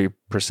 almost a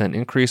 40%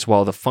 increase,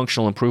 while the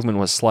functional improvement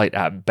was slight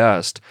at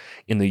best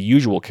in the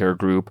usual care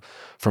group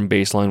from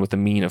baseline with a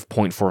mean of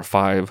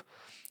 0.45,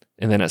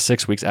 and then at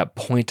 6 weeks at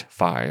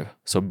 0.5,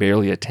 so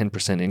barely a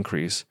 10%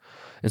 increase.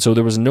 And so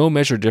there was no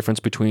measured difference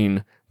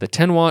between the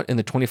 10 watt and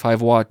the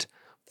 25 watt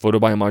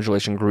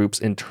photobiomodulation groups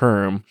in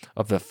terms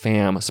of the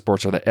FAM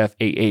sports or the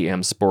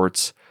FAAM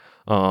sports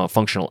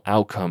functional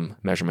outcome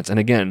measurements. And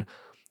again,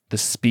 the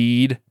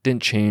speed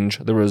didn't change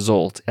the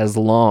result as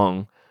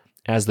long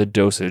as the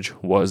dosage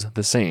was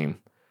the same.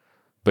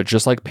 But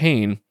just like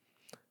pain,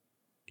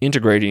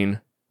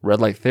 integrating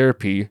red light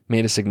therapy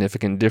made a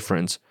significant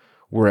difference,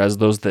 whereas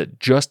those that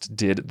just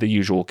did the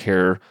usual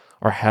care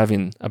are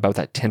having about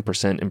that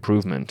 10%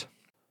 improvement.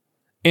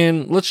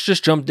 And let's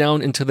just jump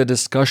down into the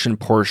discussion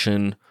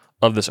portion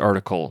of this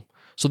article.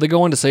 So they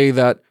go on to say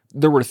that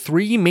there were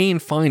 3 main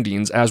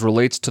findings as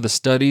relates to the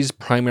study's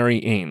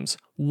primary aims.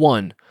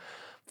 1,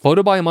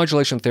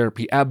 Photobiomodulation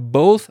therapy at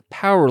both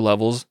power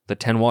levels, the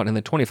 10 watt and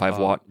the 25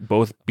 watt,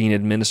 both being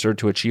administered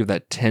to achieve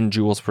that 10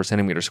 joules per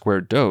centimeter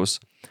squared dose,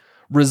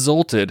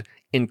 resulted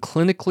in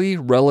clinically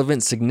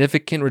relevant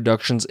significant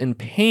reductions in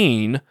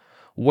pain,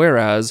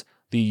 whereas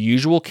the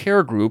usual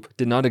care group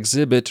did not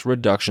exhibit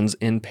reductions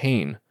in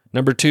pain.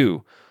 Number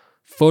 2,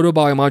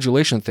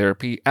 photobiomodulation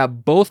therapy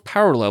at both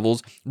power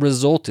levels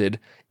resulted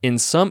in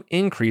some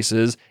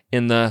increases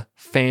in the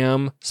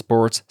FAM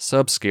sports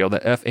subscale, the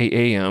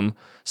FAAM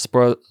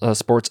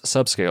sports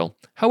subscale.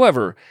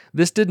 However,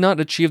 this did not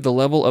achieve the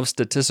level of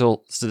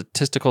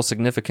statistical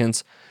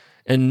significance,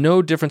 and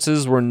no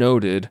differences were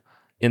noted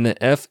in the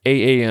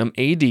FAAM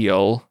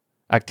ADL,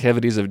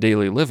 activities of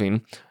daily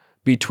living,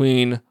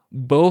 between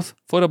both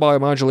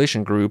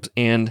photobiomodulation groups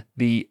and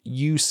the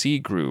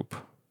UC group,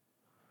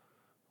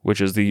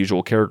 which is the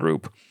usual care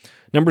group.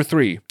 Number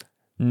 3,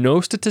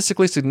 no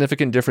statistically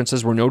significant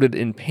differences were noted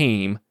in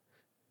PAIM,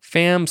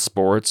 FAM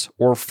sports,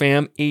 or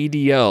FAM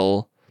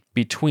ADL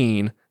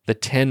between the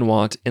 10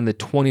 watt and the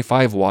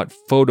 25 watt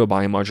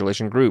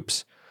photobiomodulation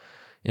groups.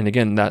 And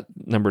again, that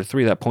number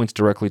 3, that points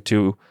directly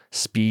to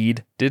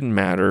speed didn't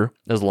matter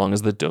as long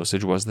as the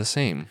dosage was the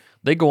same.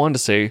 They go on to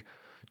say,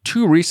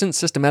 2 recent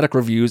systematic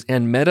reviews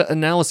and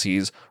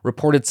meta-analyses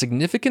reported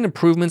significant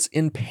improvements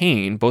in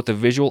pain, both the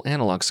visual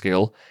analog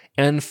scale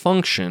and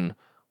function,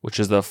 which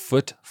is the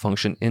foot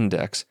function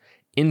index,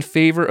 in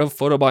favor of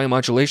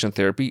photobiomodulation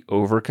therapy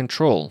over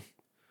control.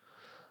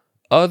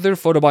 Other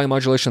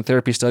photobiomodulation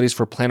therapy studies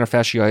for plantar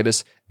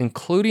fasciitis,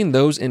 including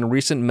those in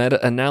recent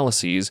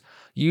meta-analyses,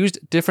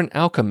 used different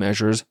outcome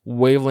measures,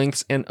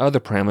 wavelengths, and other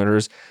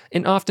parameters,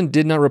 and often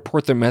did not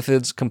report their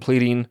methods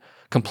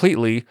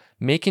completely,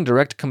 making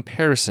direct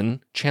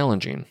comparison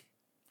challenging.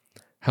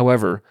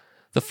 However,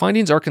 the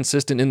findings are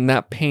consistent in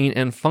that pain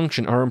and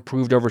function are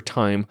improved over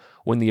time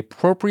when the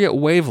appropriate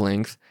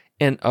wavelength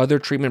and other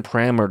treatment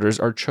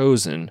parameters are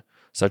chosen,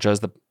 such as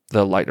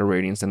the light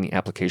irradiance and the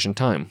application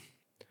time.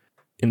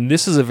 And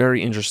this is a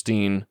very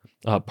interesting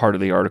part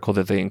of the article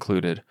that they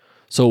included.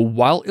 So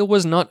while it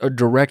was not a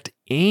direct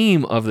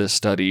aim of this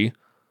study,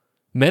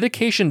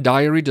 medication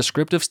diary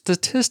descriptive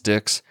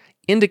statistics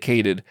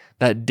indicated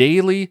that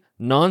daily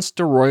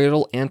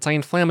non-steroidal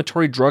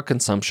anti-inflammatory drug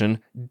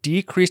consumption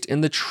decreased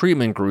in the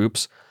treatment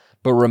groups,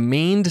 but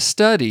remained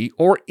steady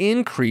or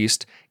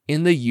increased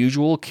in the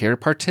usual care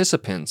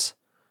participants.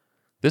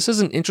 This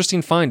is an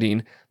interesting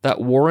finding that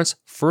warrants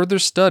further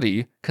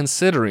study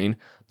considering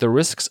the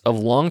risks of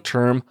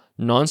long-term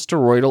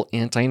non-steroidal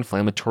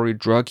anti-inflammatory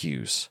drug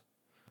use.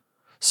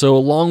 So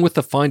along with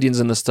the findings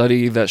in the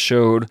study that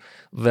showed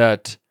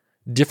that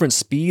different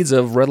speeds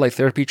of red light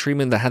therapy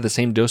treatment that had the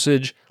same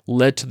dosage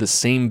led to the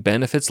same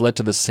benefits, led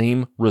to the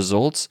same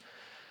results,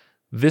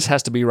 this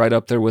has to be right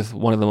up there with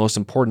one of the most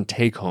important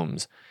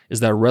take-homes, is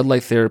that red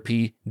light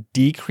therapy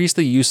decreased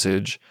the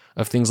usage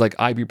of things like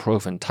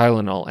ibuprofen,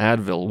 Tylenol,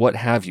 Advil, what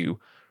have you.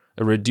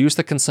 It reduced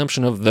the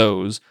consumption of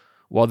those,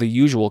 while the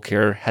usual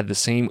care had the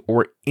same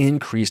or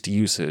increased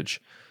usage.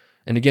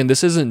 And again,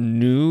 this isn't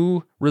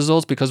new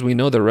results because we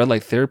know that red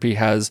light therapy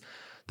has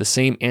the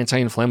same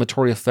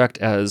anti-inflammatory effect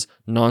as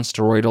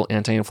non-steroidal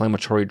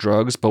anti-inflammatory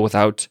drugs, but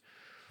without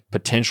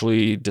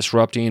potentially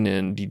disrupting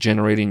and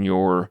degenerating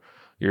your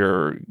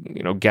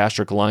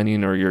gastric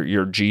lining or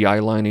your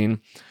GI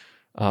lining.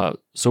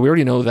 So we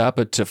already know that,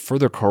 but to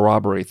further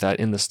corroborate that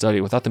in the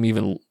study without them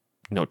even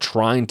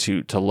trying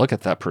to look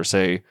at that per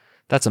se,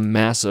 that's a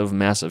massive,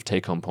 massive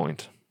take-home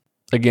point.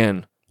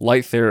 Again,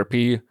 light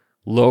therapy,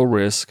 low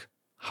risk,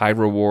 high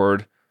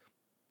reward.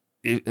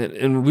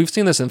 And we've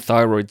seen this in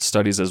thyroid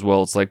studies as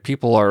well. It's like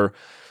people are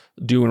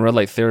doing red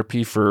light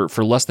therapy for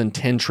less than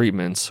 10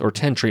 treatments,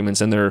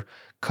 and they're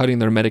cutting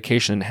their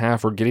medication in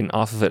half or getting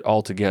off of it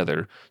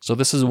altogether. So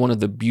this is one of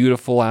the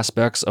beautiful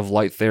aspects of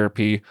light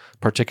therapy,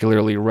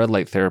 particularly red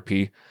light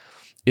therapy,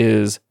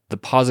 is the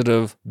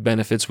positive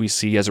benefits we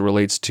see as it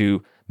relates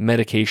to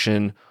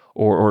medication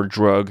or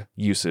drug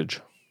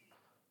usage.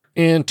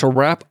 And to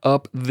wrap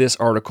up this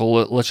article,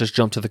 let's just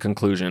jump to the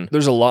conclusion.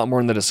 There's a lot more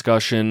in the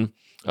discussion,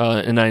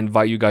 and I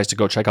invite you guys to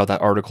go check out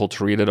that article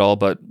to read it all,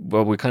 but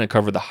we kind of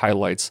covered the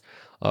highlights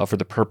for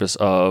the purpose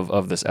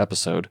of this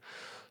episode.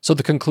 So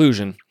the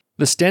conclusion: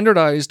 the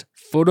standardized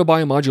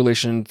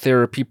photobiomodulation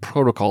therapy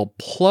protocol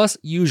plus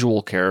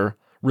usual care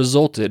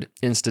resulted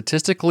in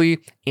statistically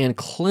and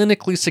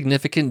clinically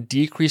significant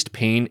decreased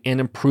pain and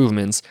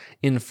improvements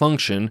in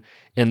function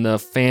in the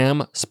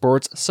FAM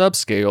sports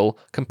subscale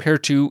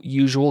compared to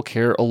usual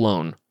care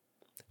alone.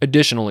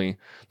 Additionally,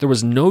 there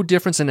was no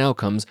difference in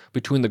outcomes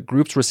between the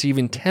groups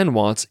receiving 10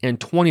 watts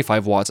and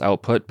 25 watts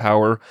output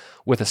power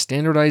with a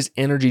standardized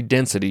energy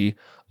density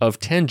of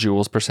 10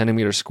 joules per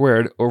centimeter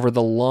squared over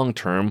the long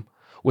term,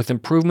 with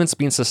improvements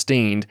being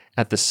sustained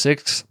at the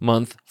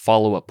 6-month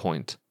follow-up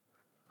point.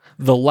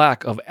 The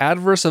lack of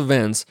adverse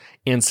events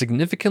and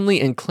significantly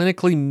and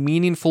clinically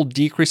meaningful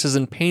decreases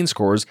in pain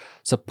scores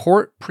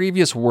support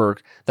previous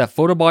work that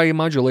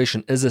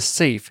photobiomodulation is a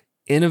safe,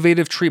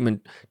 innovative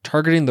treatment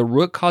targeting the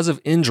root cause of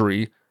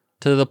injury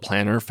to the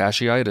plantar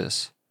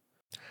fasciitis.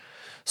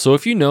 So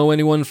if you know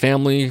anyone,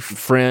 family,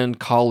 friend,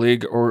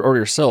 colleague, or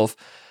yourself,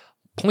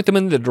 point them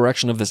in the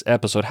direction of this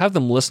episode. Have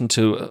them listen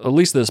to at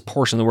least this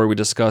portion where we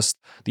discussed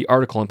the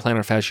article on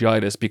plantar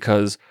fasciitis,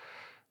 because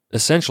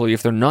essentially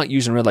if they're not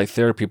using red light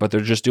therapy, but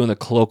they're just doing the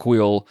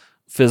colloquial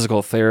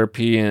physical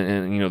therapy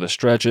and the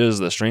stretches,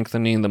 the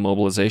strengthening, the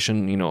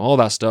mobilization, all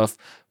that stuff,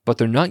 but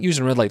they're not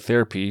using red light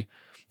therapy,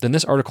 then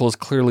this article is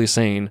clearly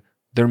saying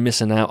they're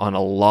missing out on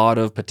a lot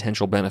of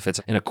potential benefits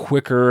and a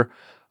quicker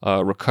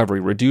recovery,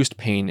 reduced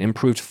pain,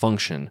 improved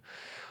function.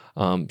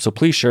 So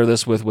please share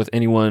this with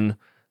anyone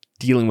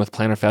dealing with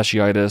plantar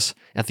fasciitis.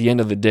 At the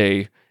end of the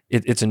day,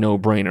 it's a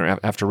no-brainer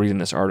after reading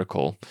this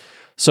article.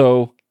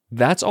 So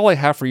that's all I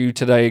have for you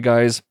today,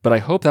 guys, but I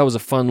hope that was a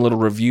fun little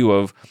review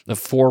of the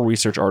 4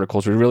 research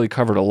articles. We really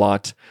covered a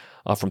lot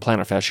from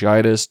plantar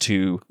fasciitis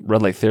to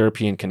red light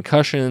therapy and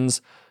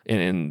concussions,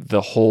 and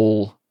the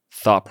whole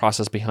thought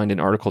process behind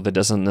an article that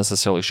doesn't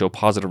necessarily show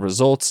positive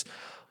results.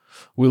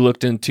 We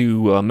looked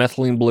into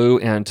methylene blue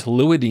and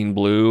toluidine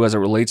blue as it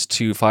relates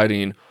to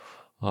fighting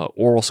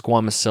oral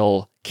squamous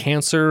cell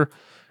cancer.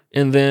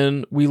 And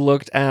then we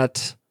looked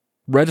at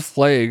red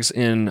flags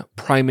in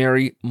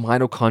primary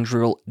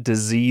mitochondrial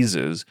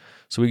diseases.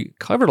 So we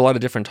covered a lot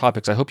of different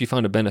topics. I hope you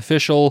found it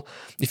beneficial.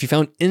 If you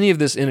found any of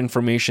this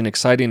information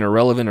exciting or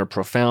relevant or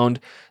profound,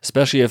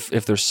 especially if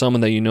there's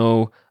someone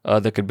that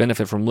that could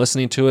benefit from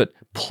listening to it,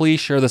 please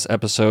share this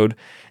episode.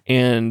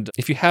 And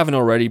if you haven't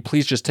already,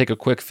 please just take a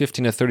quick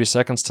 15 to 30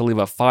 seconds to leave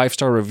a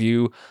 5-star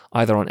review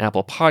either on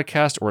Apple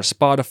Podcast or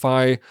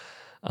Spotify.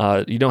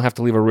 You don't have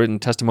to leave a written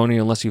testimony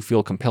unless you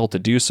feel compelled to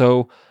do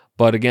so.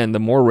 But again, the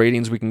more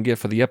ratings we can get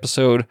for the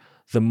episode,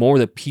 the more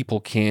that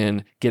people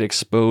can get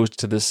exposed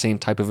to this same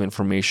type of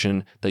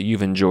information that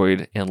you've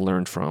enjoyed and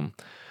learned from.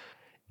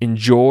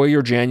 Enjoy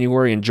your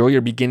January. Enjoy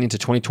your beginning to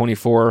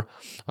 2024.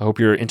 I hope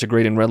you're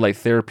integrating red light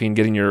therapy and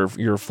getting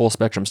your full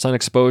spectrum sun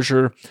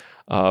exposure.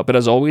 But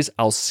as always,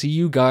 I'll see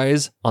you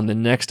guys on the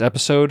next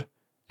episode.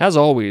 As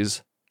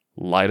always,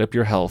 light up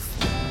your health.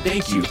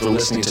 Thank you for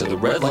listening to the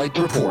Red Light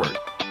Report.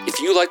 If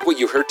you like what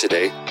you heard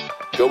today,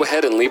 go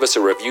ahead and leave us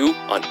a review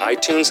on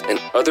iTunes and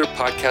other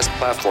podcast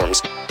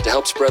platforms to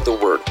help spread the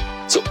word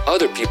so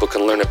other people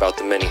can learn about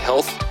the many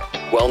health,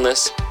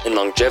 wellness, and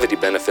longevity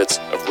benefits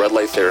of red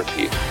light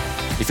therapy.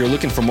 If you're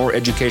looking for more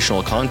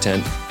educational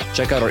content,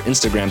 check out our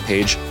Instagram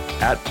page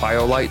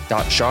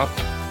 @biolight.shop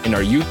and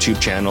our YouTube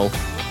channel,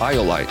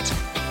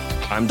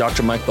 BioLight. I'm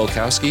Dr. Mike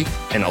Belkowski,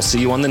 and I'll see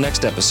you on the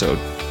next episode.